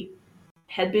community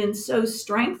had been so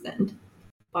strengthened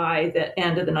by the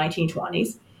end of the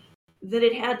 1920s that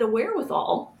it had the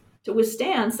wherewithal to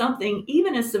withstand something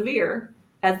even as severe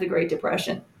as the Great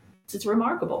Depression. It's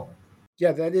remarkable.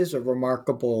 Yeah, that is a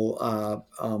remarkable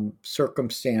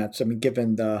circumstance. I mean,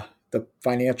 given the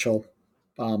financial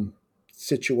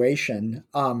situation.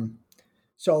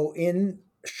 So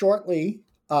short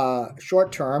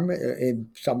term, in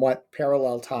somewhat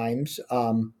parallel times,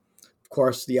 of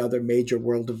course, the other major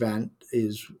world event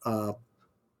is World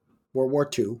War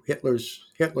II,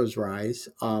 Hitler's rise.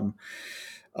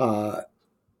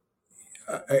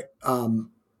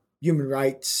 Human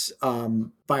rights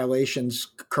violations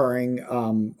occurring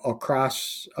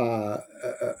across a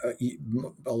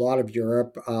lot of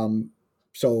Europe.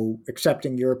 So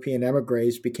accepting European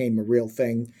emigres became a real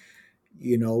thing,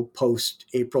 post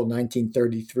April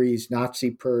 1933's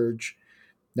Nazi purge,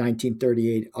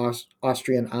 1938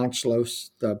 Austrian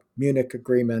Anschluss, the Munich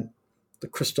Agreement, the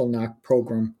Kristallnacht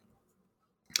program.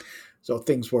 So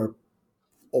things were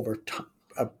over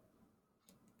a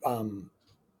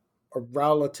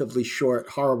relatively short,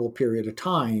 horrible period of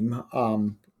time,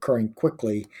 occurring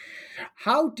quickly.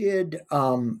 How did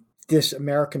this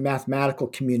American mathematical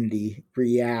community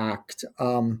react?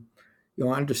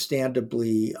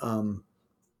 Understandably,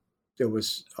 there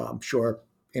was, I'm sure,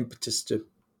 impetus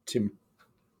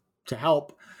to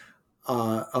help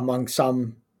among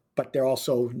some, but they're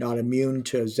also not immune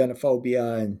to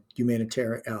xenophobia and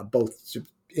humanitarian, both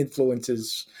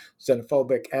influences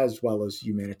xenophobic as well as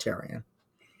humanitarian.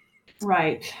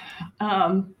 Right.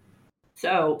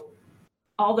 So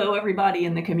although everybody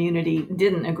in the community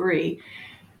didn't agree,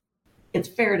 it's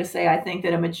fair to say I think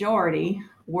that a majority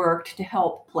worked to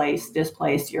help place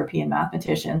displaced European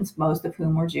mathematicians, most of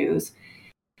whom were Jews,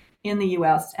 in the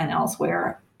US and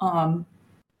elsewhere. And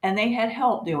they had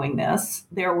help doing this.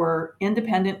 There were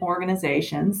independent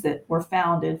organizations that were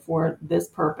founded for this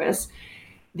purpose.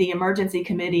 The Emergency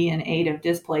Committee in Aid of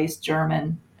Displaced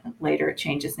German, later it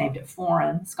changed its name to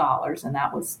Foreign Scholars, and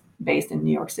that was based in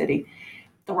New York City.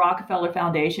 The Rockefeller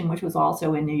Foundation, which was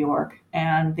also in New York,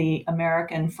 and the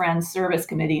American Friends Service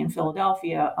Committee in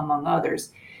Philadelphia, among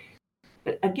others.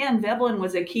 But again, Veblen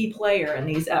was a key player in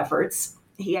these efforts.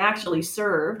 He actually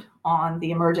served on the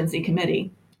Emergency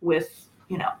Committee with,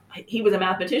 he was a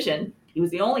mathematician. He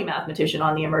was the only mathematician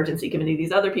on the Emergency Committee.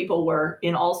 These other people were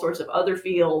in all sorts of other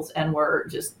fields and were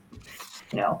just,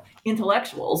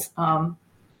 intellectuals.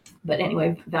 But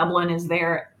anyway, Veblen is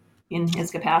there in his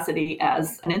capacity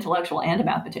as an intellectual and a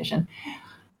mathematician.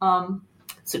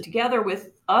 So together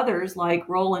with others like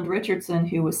Roland Richardson,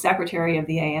 who was secretary of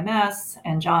the AMS,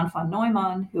 and John von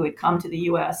Neumann, who had come to the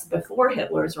U.S. before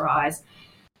Hitler's rise,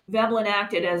 Veblen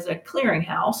acted as a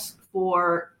clearinghouse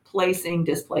for placing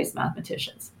displaced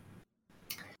mathematicians.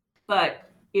 But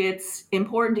it's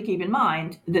important to keep in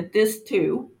mind that this,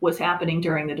 too, was happening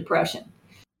during the Depression.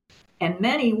 And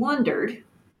many wondered,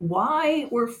 why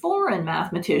were foreign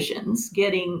mathematicians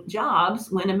getting jobs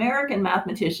when American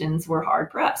mathematicians were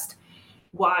hard-pressed?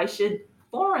 Why should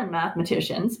foreign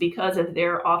mathematicians, because of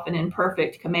their often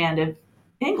imperfect command of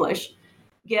English,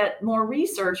 get more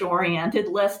research-oriented,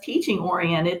 less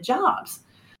teaching-oriented jobs?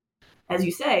 As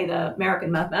you say, the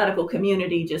American mathematical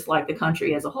community, just like the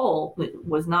country as a whole,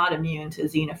 was not immune to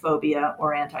xenophobia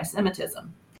or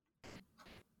anti-Semitism.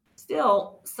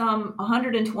 Still, some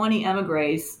 120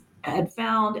 emigres had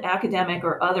found academic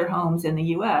or other homes in the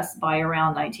U.S. by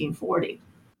around 1940.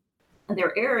 And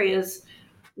their areas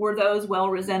were those well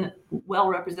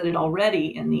represented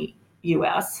already in the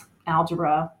U.S.,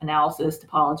 algebra, analysis,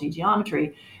 topology,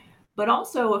 geometry, but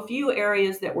also a few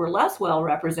areas that were less well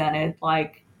represented,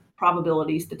 like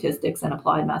probability, statistics, and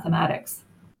applied mathematics.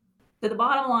 So the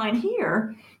bottom line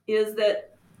here is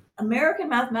that American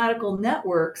mathematical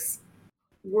networks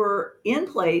were in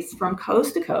place from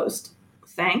coast to coast,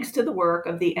 thanks to the work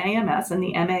of the AMS and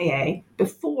the MAA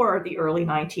before the early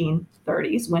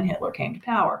 1930s when Hitler came to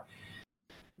power.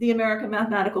 The American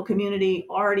mathematical community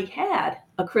already had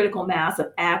a critical mass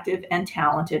of active and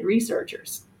talented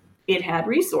researchers. It had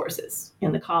resources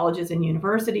in the colleges and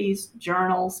universities,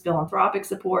 journals, philanthropic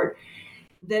support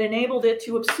that enabled it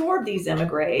to absorb these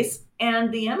emigres,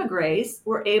 and the emigres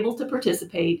were able to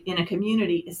participate in a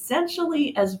community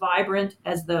essentially as vibrant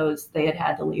as those they had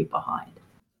had to leave behind.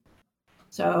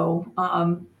 So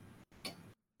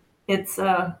it's,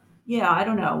 I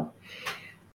don't know.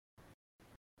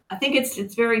 I think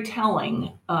it's very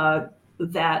telling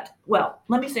that, well,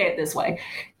 let me say it this way.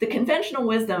 The conventional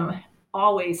wisdom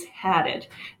always had it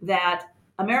that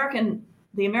the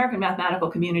American mathematical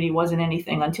community wasn't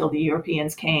anything until the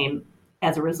Europeans came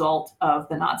as a result of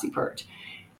the Nazi purge.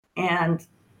 And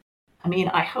I mean,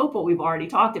 I hope what we've already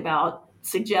talked about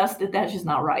suggests that that's just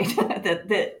not right,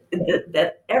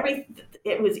 that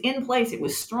it was in place, it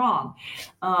was strong.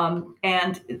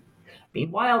 And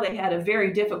while they had a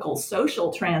very difficult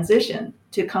social transition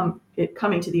to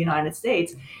coming to the United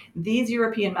States, these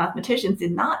European mathematicians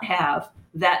did not have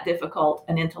that difficult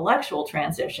an intellectual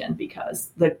transition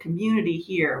because the community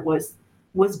here was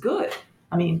was good.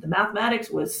 I mean, the mathematics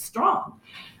was strong,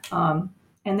 and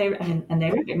they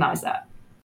recognized that.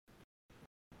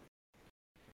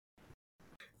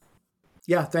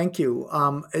 Yeah, thank you.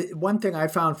 One thing I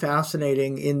found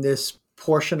fascinating in this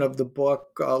portion of the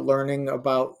book, learning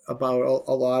about a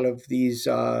lot of these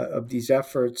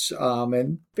efforts,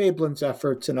 and Veblen's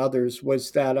efforts and others,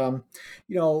 was that of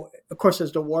course,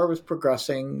 as the war was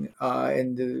progressing,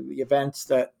 and the events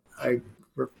that I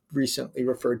recently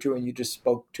referred to and you just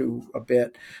spoke to a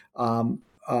bit,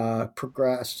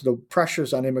 progressed, the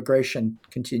pressures on immigration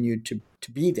continued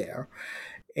to be there,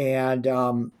 and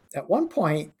at one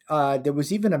point there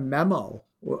was even a memo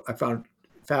I found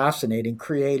fascinating,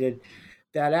 created,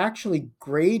 that actually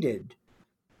graded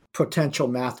potential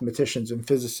mathematicians and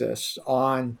physicists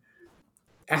on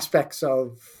aspects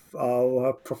of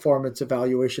performance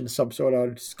evaluation, some sort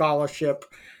of scholarship,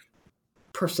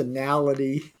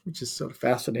 personality, which is sort of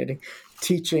fascinating,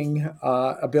 teaching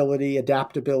ability,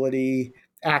 adaptability,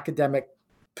 academic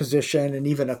position, and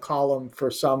even a column for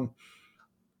some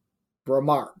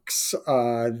remarks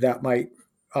that might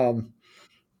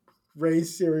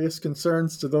raise serious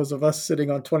concerns to those of us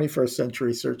sitting on 21st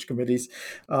century search committees.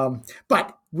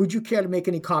 But would you care to make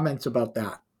any comments about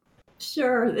that?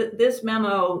 Sure. This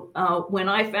memo, when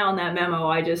I found that memo,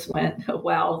 I just went,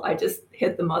 wow, I just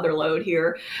hit the mother lode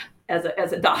here as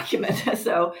a document.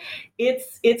 So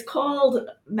it's called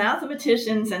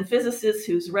Mathematicians and Physicists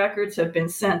Whose Records Have Been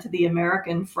Sent to the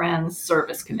American Friends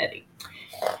Service Committee.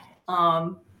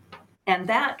 And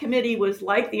that committee was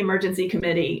like the emergency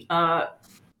committee.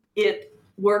 It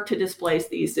worked to place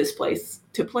these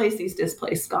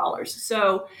displaced scholars.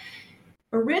 So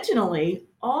originally,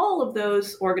 all of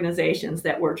those organizations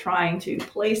that were trying to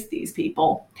place these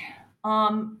people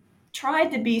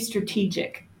tried to be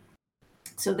strategic.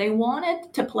 So they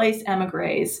wanted to place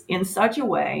emigres in such a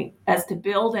way as to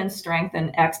build and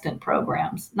strengthen extant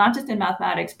programs, not just in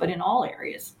mathematics, but in all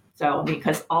areas. So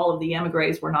because all of the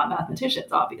emigres were not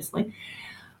mathematicians, obviously.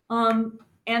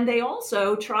 And they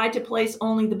also tried to place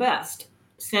only the best,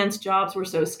 since jobs were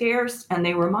so scarce, and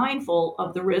they were mindful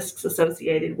of the risks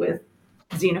associated with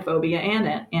xenophobia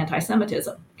and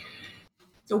anti-Semitism.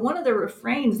 So one of the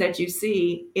refrains that you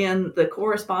see in the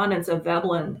correspondence of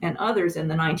Veblen and others in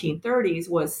the 1930s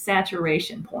was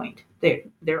saturation point.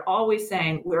 They're always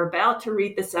saying, we're about to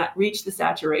reach the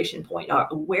saturation point.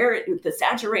 Where the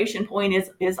saturation point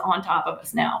is on top of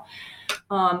us now.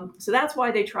 So that's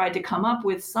why they tried to come up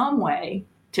with some way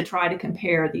to try to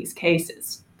compare these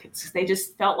cases. They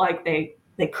just felt like they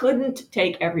couldn't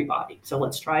take everybody. So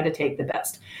let's try to take the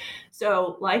best.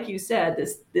 So like you said,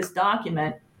 this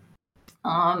document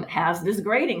has this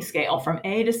grading scale from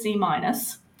A to C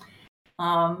minus,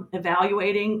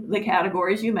 evaluating the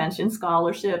categories you mentioned: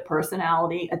 scholarship,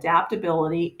 personality,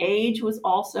 adaptability. Age was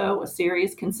also a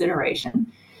serious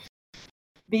consideration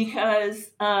because,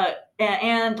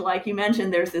 and like you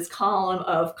mentioned, there's this column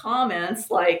of comments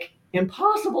like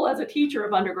impossible as a teacher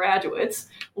of undergraduates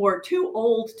or too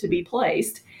old to be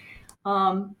placed.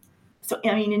 So,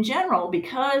 I mean, in general,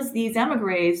 because these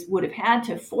emigres would have had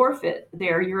to forfeit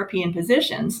their European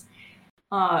positions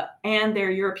and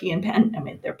their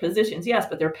their positions, yes,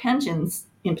 but their pensions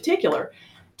in particular,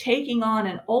 taking on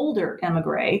an older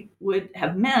emigre would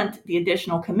have meant the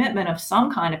additional commitment of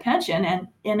some kind of pension,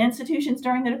 and institutions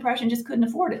during the Depression just couldn't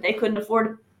afford it. They couldn't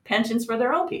afford pensions for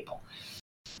their own people.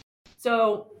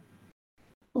 So,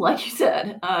 like you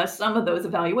said, some of those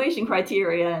evaluation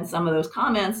criteria and some of those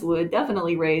comments would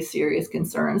definitely raise serious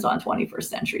concerns on 21st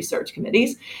century search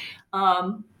committees.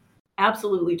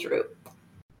 Absolutely true.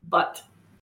 But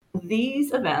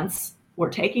these events were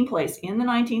taking place in the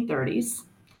 1930s,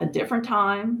 a different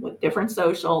time with different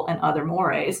social and other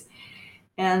mores.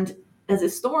 And as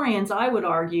historians, I would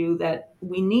argue that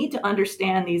we need to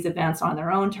understand these events on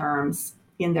their own terms,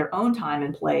 in their own time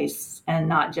and place, and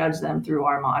not judge them through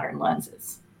our modern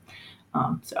lenses.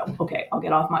 Okay, I'll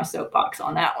get off my soapbox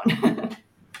on that one.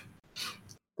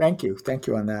 Thank you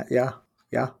on that. Yeah.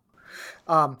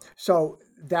 So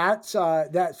that's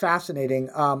fascinating.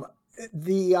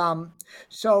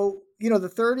 So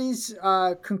the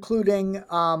 30s concluding,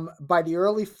 by the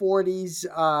early 40s,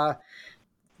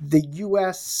 the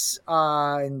U.S.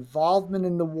 Involvement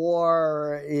in the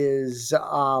war is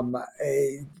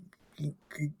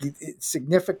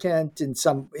significant.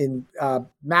 In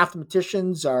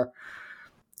mathematicians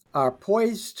are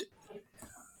poised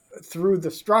through the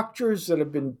structures that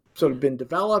have been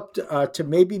developed to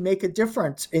maybe make a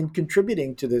difference in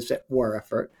contributing to this war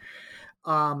effort,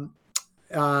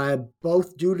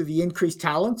 both due to the increased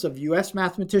talents of U.S.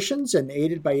 mathematicians and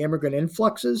aided by immigrant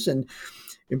influxes and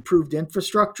improved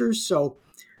infrastructures. So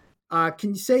Can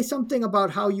you say something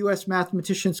about how U.S.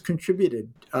 mathematicians contributed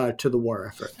to the war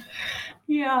effort?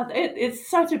 Yeah, it's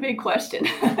such a big question.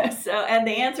 And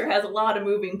the answer has a lot of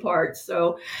moving parts.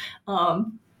 So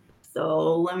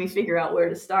let me figure out where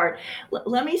to start.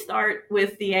 Let me start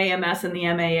with the AMS and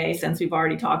the MAA, since we've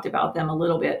already talked about them a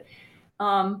little bit.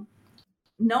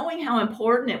 Knowing how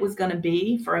important it was going to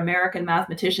be for American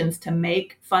mathematicians to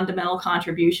make fundamental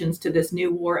contributions to this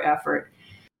new war effort,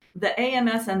 the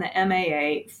AMS and the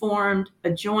MAA formed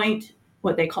a joint,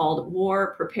 what they called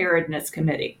War Preparedness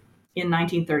Committee in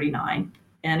 1939.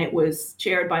 And it was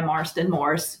chaired by Marston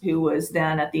Morse, who was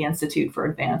then at the Institute for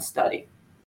Advanced Study.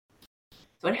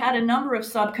 So it had a number of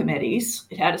subcommittees.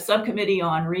 It had a subcommittee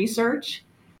on research,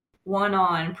 one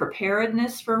on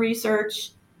preparedness for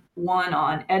research, one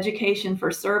on education for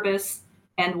service,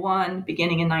 and one,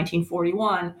 beginning in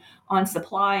 1941, on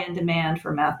supply and demand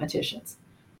for mathematicians.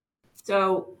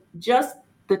 So just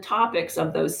the topics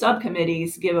of those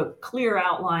subcommittees give a clear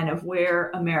outline of where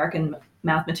American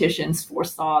mathematicians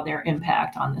foresaw their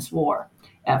impact on this war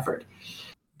effort.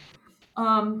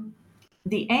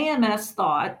 The AMS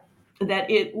thought that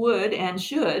it would and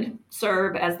should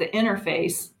serve as the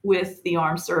interface with the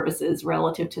armed services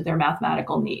relative to their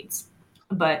mathematical needs.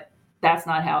 But that's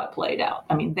not how it played out.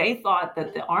 I mean, they thought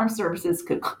that the armed services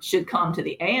should come to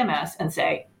the AMS and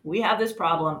say, we have this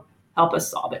problem, help us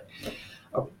solve it.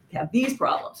 Or we have these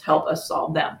problems, help us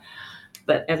solve them.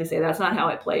 But as I say, that's not how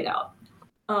it played out.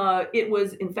 It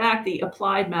was, in fact, the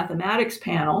Applied Mathematics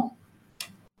panel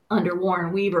under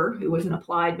Warren Weaver, who was an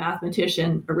applied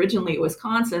mathematician originally at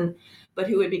Wisconsin, but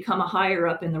who had become a higher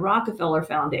up in the Rockefeller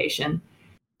Foundation,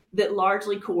 that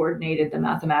largely coordinated the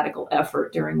mathematical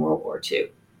effort during World War II.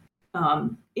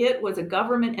 It was a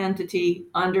government entity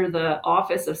under the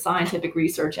Office of Scientific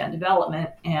Research and Development,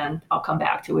 and I'll come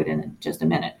back to it in just a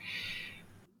minute.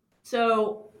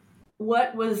 So,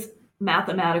 what was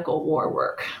mathematical war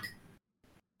work?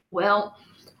 Well,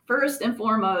 first and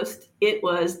foremost, it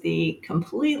was the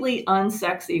completely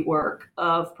unsexy work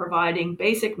of providing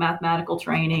basic mathematical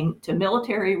training to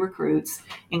military recruits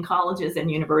in college and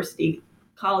university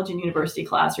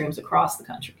classrooms across the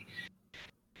country.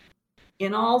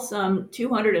 In all, some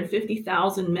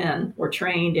 250,000 men were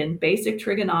trained in basic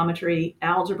trigonometry,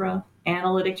 algebra,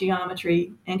 analytic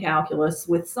geometry, and calculus,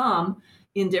 with some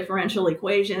in differential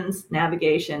equations,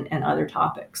 navigation, and other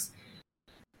topics.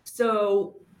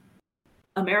 So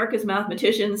America's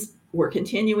mathematicians were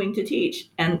continuing to teach,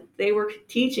 and they were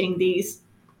teaching these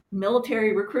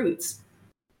military recruits,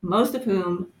 most of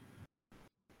whom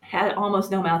had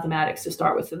almost no mathematics to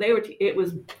start with. So it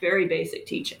was very basic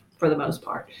teaching for the most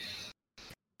part.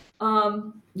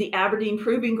 The Aberdeen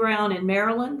Proving Ground in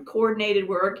Maryland coordinated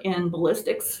work in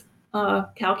ballistics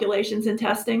calculations and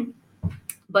testing.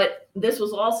 But this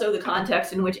was also the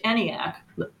context in which ENIAC,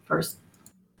 the first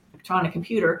electronic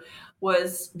computer,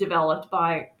 was developed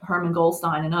by Hermann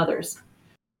Goldstein and others.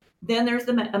 Then there's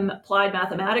the Applied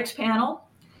Mathematics panel.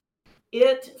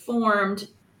 It formed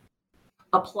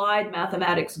applied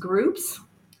mathematics groups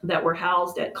that were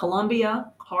housed at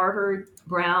Columbia, Harvard,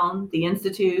 Brown, the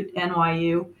Institute,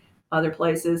 NYU, other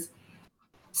places.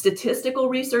 Statistical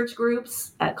research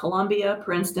groups at Columbia,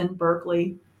 Princeton,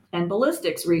 Berkeley, and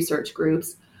ballistics research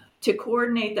groups to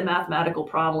coordinate the mathematical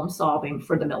problem solving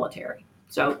for the military.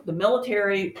 So the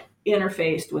military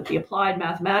interfaced with the applied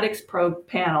mathematics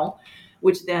panel,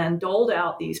 which then doled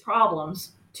out these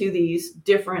problems to these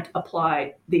different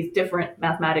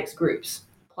mathematics groups: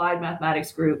 applied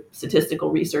mathematics group, statistical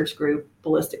research group,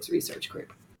 ballistics research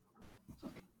group.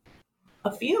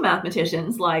 A few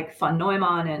mathematicians like von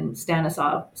Neumann and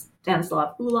Stanislav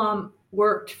Ulam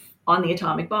worked on the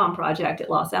atomic bomb project at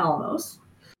Los Alamos.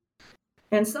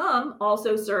 And some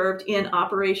also served in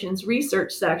operations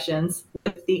research sections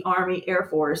with the Army, Air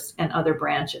Force, and other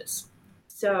branches.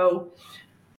 So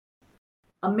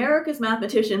America's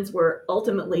mathematicians were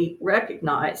ultimately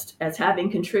recognized as having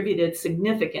contributed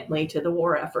significantly to the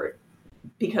war effort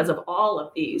because of all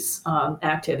of these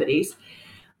activities.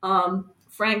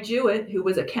 Frank Jewett, who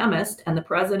was a chemist and the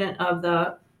president of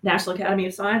the National Academy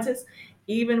of Sciences,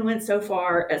 even went so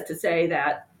far as to say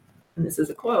that, and this is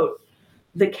a quote,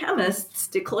 "The chemists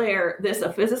declare this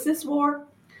a physicist's war,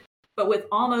 but with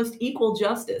almost equal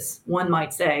justice, one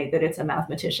might say that it's a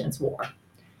mathematician's war."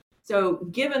 So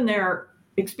given their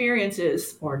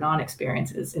experiences, or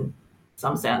non-experiences in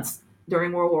some sense,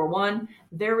 during World War I,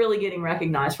 they're really getting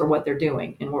recognized for what they're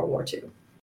doing in World War II.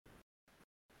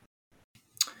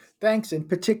 Thanks. In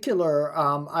particular,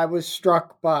 I was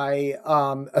struck by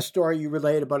a story you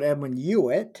relayed about Edwin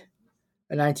Hewitt,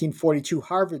 a 1942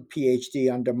 Harvard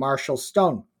PhD under Marshall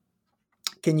Stone.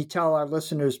 Can you tell our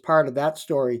listeners part of that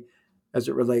story as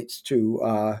it relates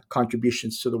to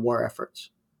contributions to the war efforts.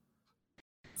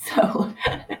 So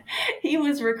he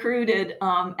was recruited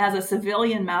as a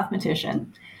civilian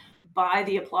mathematician by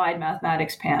the Applied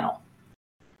Mathematics panel.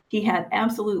 He had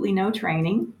absolutely no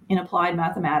training in applied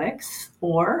mathematics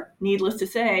or, needless to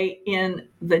say, in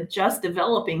the just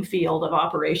developing field of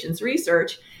operations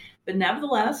research. But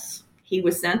nevertheless, he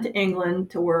was sent to England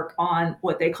to work on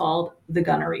what they called the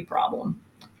gunnery problem.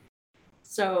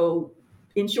 So,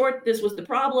 in short, this was the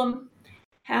problem.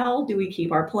 How do we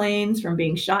keep our planes from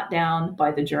being shot down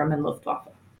by the German Luftwaffe?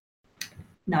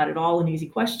 Not at all an easy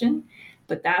question,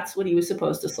 but that's what he was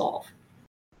supposed to solve.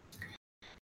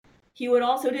 Hewitt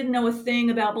also didn't know a thing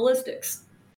about ballistics,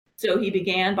 so he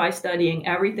began by studying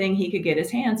everything he could get his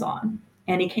hands on,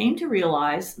 and he came to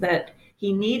realize that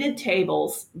he needed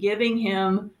tables giving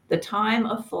him the time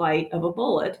of flight of a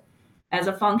bullet as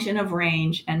a function of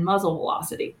range and muzzle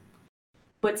velocity.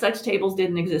 But such tables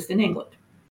didn't exist in England.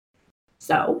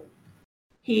 So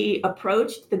he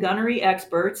approached the gunnery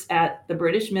experts at the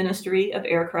British Ministry of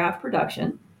Aircraft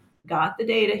Production, got the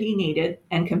data he needed,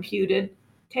 and computed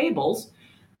tables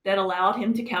that allowed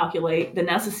him to calculate the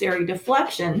necessary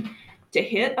deflection to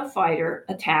hit a fighter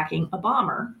attacking a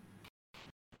bomber.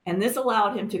 And this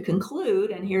allowed him to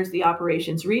conclude, and here's the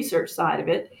operations research side of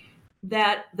it,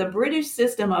 that the British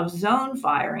system of zone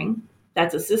firing,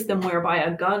 that's a system whereby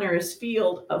a gunner's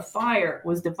field of fire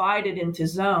was divided into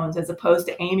zones as opposed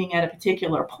to aiming at a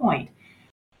particular point,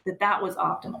 that was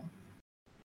optimal.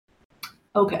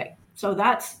 Okay, so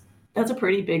that's a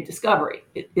pretty big discovery.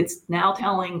 It's now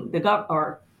telling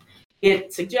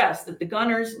it suggests that the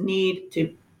gunners need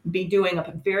to be doing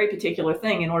a very particular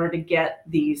thing in order to get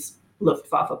these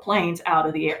Luftwaffe planes out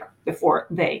of the air before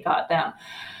they got them.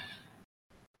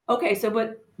 Okay,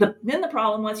 so then the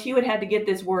problem was Hewitt had to get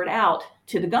this word out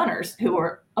to the gunners who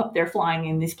were up there flying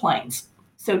in these planes.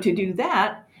 So to do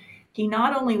that, he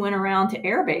not only went around to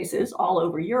air bases all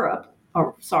over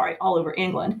all over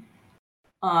England,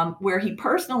 where he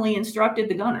personally instructed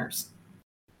the gunners,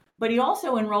 but he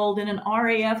also enrolled in an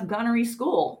RAF gunnery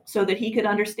school so that he could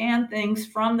understand things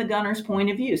from the gunner's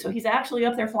point of view. So he's actually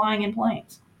up there flying in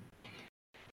planes.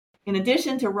 In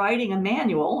addition to writing a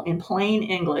manual in plain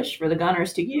English for the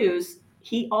gunners to use,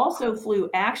 he also flew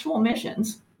actual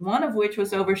missions, one of which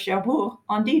was over Cherbourg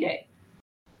on D-Day.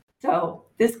 So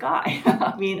this guy,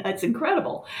 I mean, it's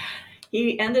incredible.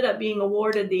 He ended up being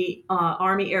awarded the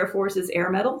Army Air Force's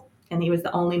Air Medal, and he was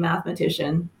the only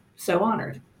mathematician so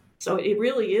honored. So it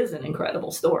really is an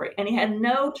incredible story. And he had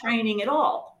no training at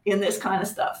all in this kind of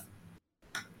stuff.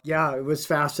 Yeah, it was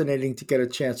fascinating to get a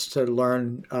chance to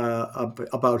learn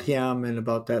about him and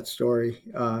about that story.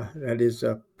 That is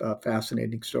a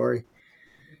fascinating story.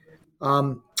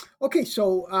 Okay,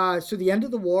 so the end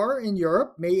of the war in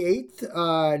Europe, May 8th,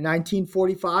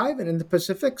 1945, and in the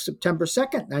Pacific, September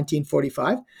 2nd,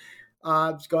 1945,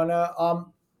 it's going to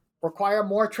require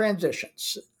more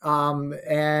transitions.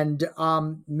 And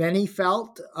many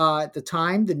felt at the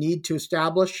time the need to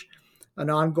establish an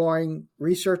ongoing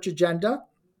research agenda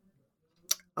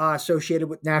associated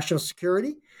with national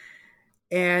security.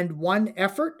 And one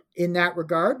effort in that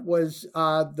regard was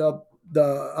the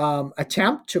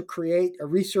attempt to create a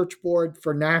research board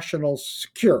for national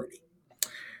security.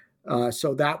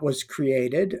 So that was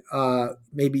created.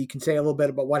 Maybe you can say a little bit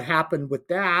about what happened with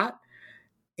that.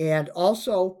 And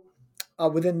also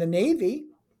within the Navy,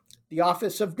 the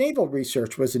Office of Naval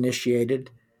Research was initiated,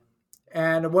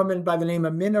 and a woman by the name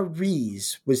of Minna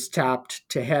Rees was tapped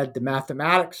to head the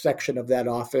mathematics section of that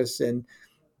office. And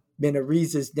Minna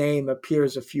Rees' name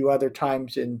appears a few other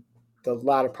times in the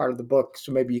latter part of the book.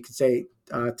 So maybe you could say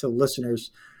to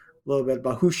listeners a little bit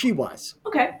about who she was.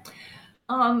 Okay.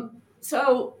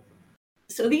 So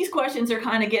these questions are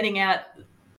kind of getting at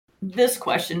this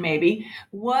question, maybe.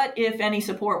 What, if any,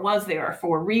 support was there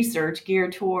for research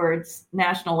geared towards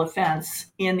national defense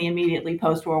in the immediately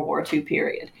post-World War II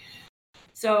period?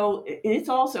 So it's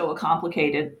also a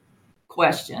complicated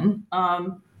question.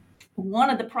 One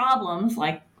of the problems,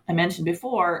 like I mentioned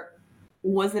before,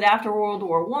 was that after World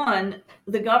War I,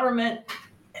 the government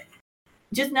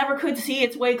just never could see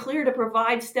its way clear to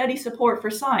provide steady support for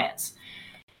science.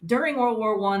 During World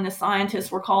War I, the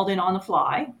scientists were called in on the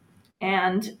fly,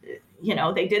 and,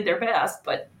 they did their best,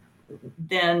 but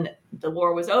then the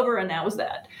war was over and that was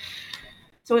that.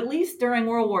 So at least during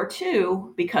World War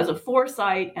II, because of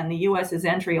foresight and the U.S.'s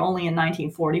entry only in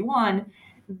 1941,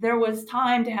 there was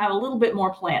time to have a little bit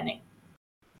more planning.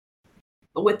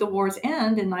 But with the war's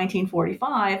end in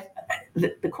 1945,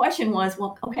 the question was,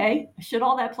 well, okay, should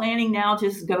all that planning now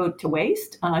just go to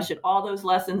waste? Should all those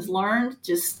lessons learned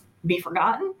just be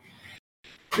forgotten?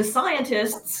 the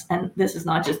scientists, and this is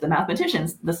not just the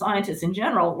mathematicians, the scientists in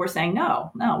general were saying,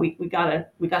 no, we gotta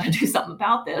do something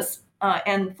about this.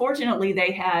 And fortunately,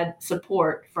 they had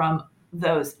support from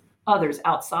those others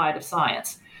outside of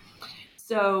science.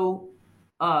 So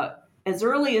as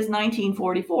early as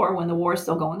 1944, when the war is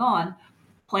still going on,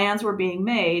 plans were being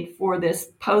made for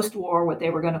this post-war, what they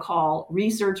were going to call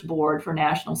Research Board for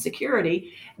National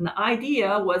Security. And the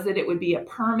idea was that it would be a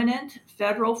permanent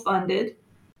federal funded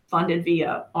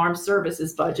via armed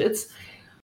services budgets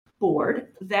board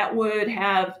that would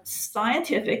have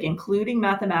scientific, including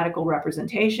mathematical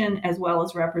representation, as well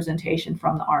as representation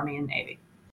from the Army and Navy.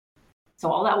 So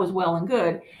all that was well and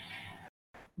good,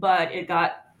 but it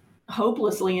got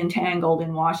hopelessly entangled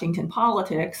in Washington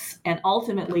politics and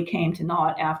ultimately came to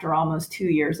naught after almost 2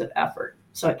 years of effort.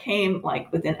 So it came like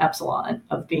within epsilon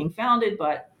of being founded,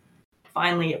 but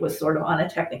finally it was sort of on a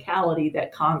technicality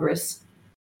that Congress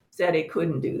said it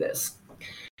couldn't do this.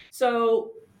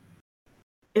 So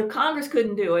if Congress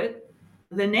couldn't do it,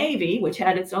 the Navy, which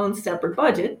had its own separate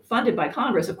budget, funded by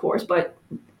Congress, of course, but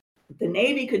the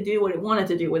Navy could do what it wanted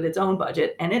to do with its own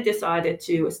budget, and it decided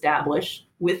to establish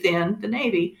within the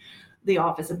Navy the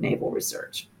Office of Naval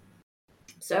Research.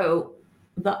 So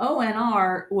the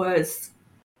ONR was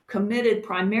committed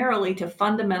primarily to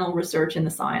fundamental research in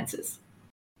the sciences.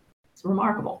 It's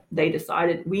remarkable. They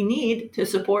decided we need to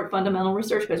support fundamental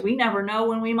research because we never know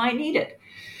when we might need it.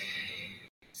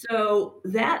 So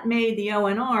that made the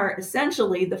ONR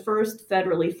essentially the first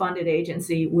federally funded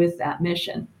agency with that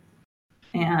mission.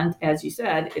 And as you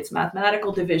said, its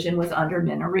mathematical division was under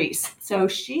Minna Reese. So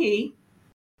she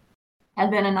had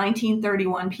been a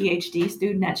 1931 PhD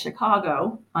student at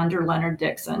Chicago under Leonard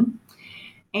Dixon.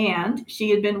 And she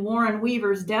had been Warren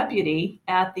Weaver's deputy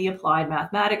at the Applied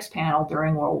Mathematics panel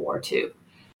during World War II.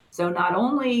 So not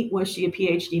only was she a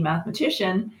PhD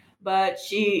mathematician, but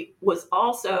she was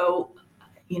also,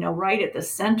 right at the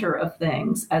center of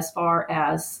things as far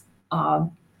as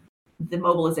the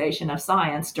mobilization of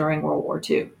science during World War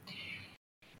II.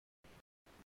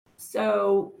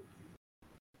 So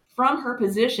from her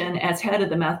position as head of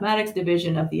the mathematics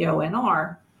division of the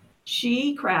ONR,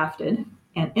 she crafted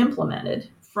and implemented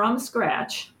from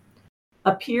scratch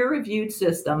a peer-reviewed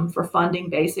system for funding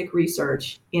basic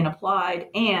research in applied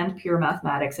and pure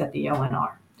mathematics at the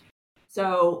ONR.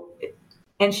 So,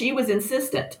 and she was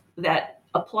insistent that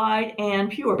applied and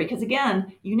pure, because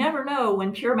again, you never know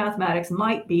when pure mathematics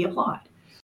might be applied.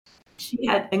 She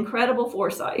had incredible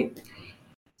foresight.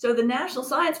 So the National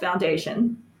Science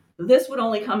Foundation, this would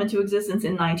only come into existence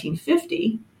in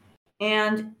 1950.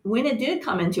 And when it did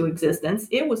come into existence,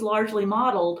 it was largely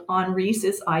modeled on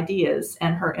Reese's ideas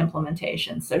and her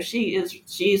implementation. So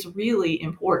she's really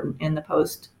important in the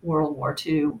post-World War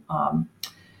II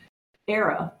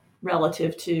era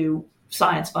relative to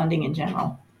science funding in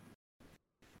general.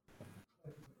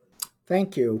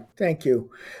 Thank you.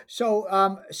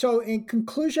 So in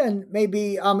conclusion,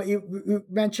 maybe you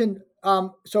mentioned,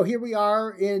 so here we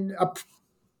are in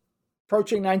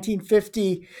approaching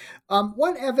 1950.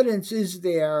 What evidence is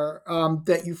there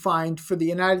that you find for the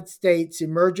United States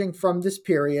emerging from this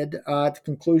period at the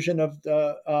conclusion of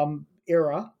the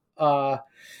era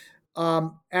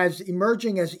as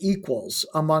emerging as equals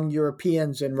among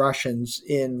Europeans and Russians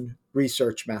in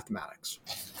research mathematics?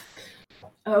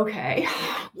 Okay.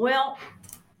 Well,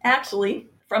 actually,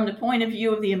 from the point of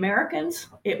view of the Americans,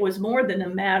 it was more than a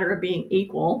matter of being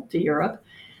equal to Europe.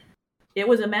 It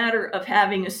was a matter of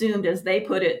having assumed, as they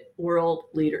put it, world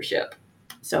leadership.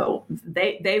 So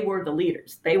they were the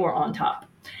leaders. They were on top.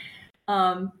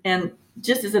 And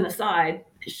just as an aside,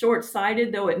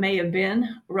 short-sighted though it may have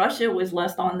been, Russia was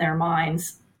less on their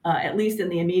minds, at least in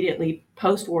the immediately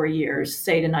post-war years,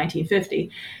 say to 1950.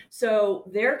 So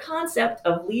their concept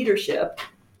of leadership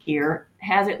here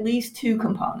has at least two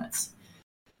components: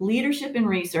 leadership in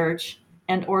research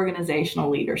and organizational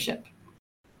leadership.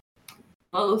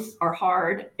 Both are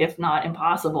hard, if not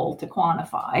impossible, to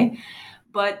quantify,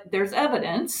 but there's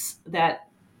evidence that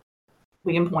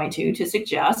we can point to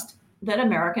suggest that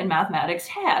American mathematics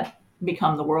had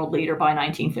become the world leader by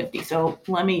 1950. So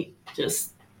let me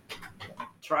just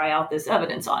try out this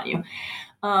evidence on you.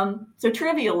 So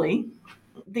trivially,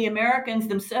 the Americans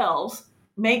themselves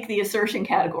make the assertion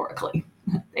categorically.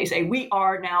 They say, we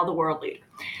are now the world leader.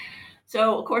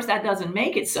 So of course that doesn't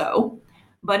make it so,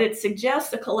 but it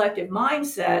suggests a collective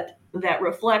mindset that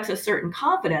reflects a certain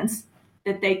confidence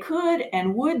that they could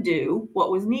and would do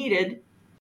what was needed,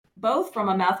 both from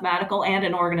a mathematical and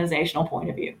an organizational point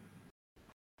of view.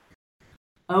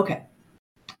 Okay.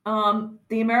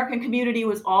 The American community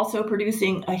was also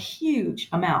producing a huge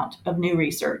amount of new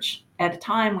research at a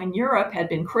time when Europe had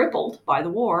been crippled by the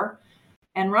war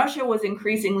And Russia was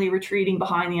increasingly retreating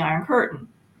behind the Iron Curtain,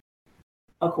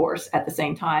 of course, at the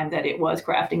same time that it was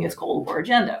crafting its Cold War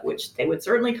agenda, which they would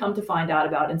certainly come to find out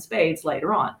about in spades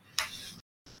later on,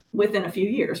 within a few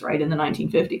years, right, in the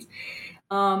 1950s.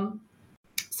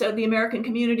 So the American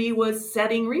community was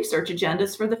setting research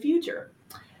agendas for the future.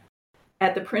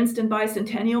 At the Princeton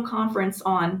Bicentennial Conference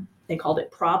on, they called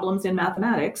it Problems in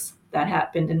Mathematics, that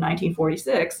happened in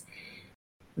 1946,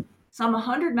 some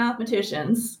 100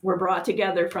 mathematicians were brought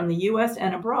together from the US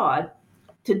and abroad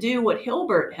to do what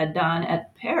Hilbert had done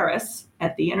at Paris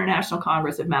at the International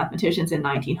Congress of Mathematicians in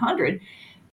 1900,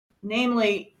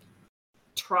 namely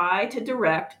try to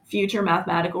direct future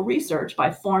mathematical research by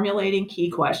formulating key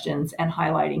questions and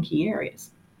highlighting key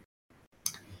areas.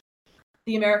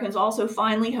 The Americans also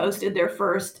finally hosted their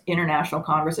first International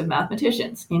Congress of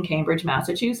Mathematicians in Cambridge,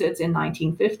 Massachusetts in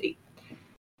 1950.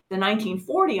 The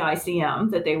 1940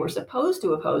 ICM that they were supposed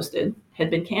to have hosted had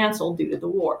been canceled due to the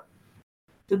war.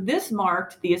 So this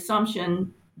marked the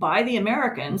assumption by the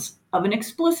Americans of an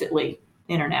explicitly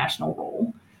international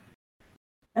role.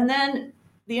 And then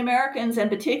the Americans, and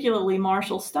particularly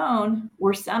Marshall Stone,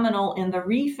 were seminal in the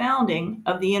refounding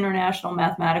of the International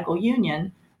Mathematical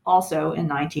Union, also in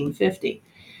 1950.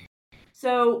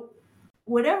 So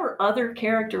whatever other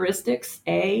characteristics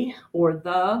a or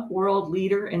the world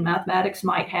leader in mathematics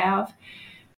might have,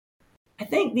 I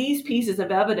think these pieces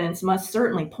of evidence must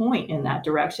certainly point in that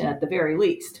direction at the very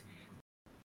least.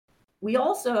 We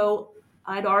also,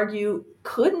 I'd argue,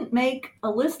 couldn't make a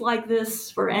list like this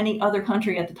for any other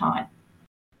country at the time.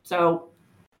 So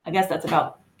I guess that's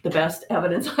about the best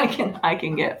evidence I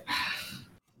can give.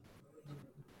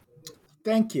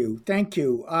 Thank you.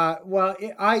 Well,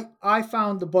 I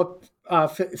found the book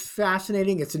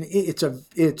fascinating. It's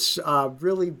a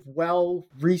really well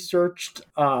researched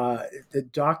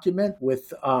document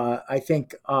with I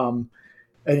think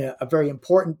a very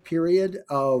important period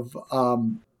of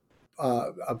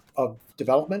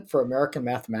development for American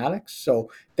mathematics. So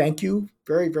thank you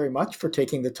very, very much for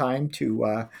taking the time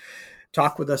to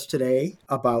talk with us today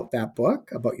about that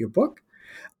book, about your book.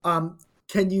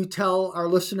 Can you tell our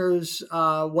listeners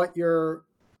what you're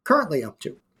currently up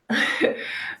to?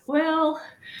 Well,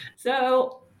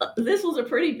 so this was a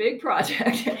pretty big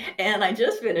project and I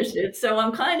just finished it. So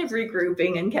I'm kind of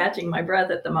regrouping and catching my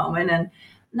breath at the moment and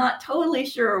not totally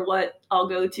sure what I'll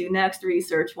go to next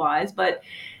research-wise, but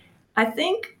I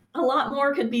think a lot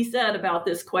more could be said about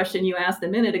this question you asked a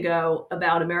minute ago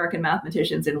about American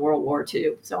mathematicians in World War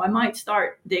II. So I might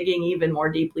start digging even more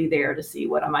deeply there to see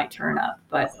what I might turn up,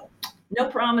 but no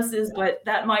promises, but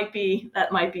that might be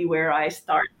where I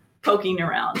start poking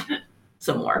around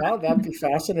some more. Well, that'd be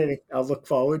fascinating. I'll look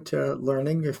forward to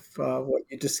learning if what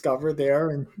you discover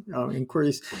there and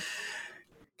inquiries.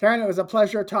 Karen, it was a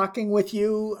pleasure talking with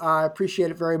you. I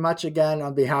appreciate it very much again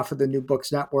on behalf of the New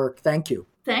Books Network. Thank you.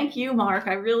 Thank you, Mark.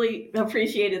 I really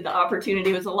appreciated the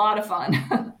opportunity. It was a lot of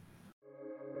fun.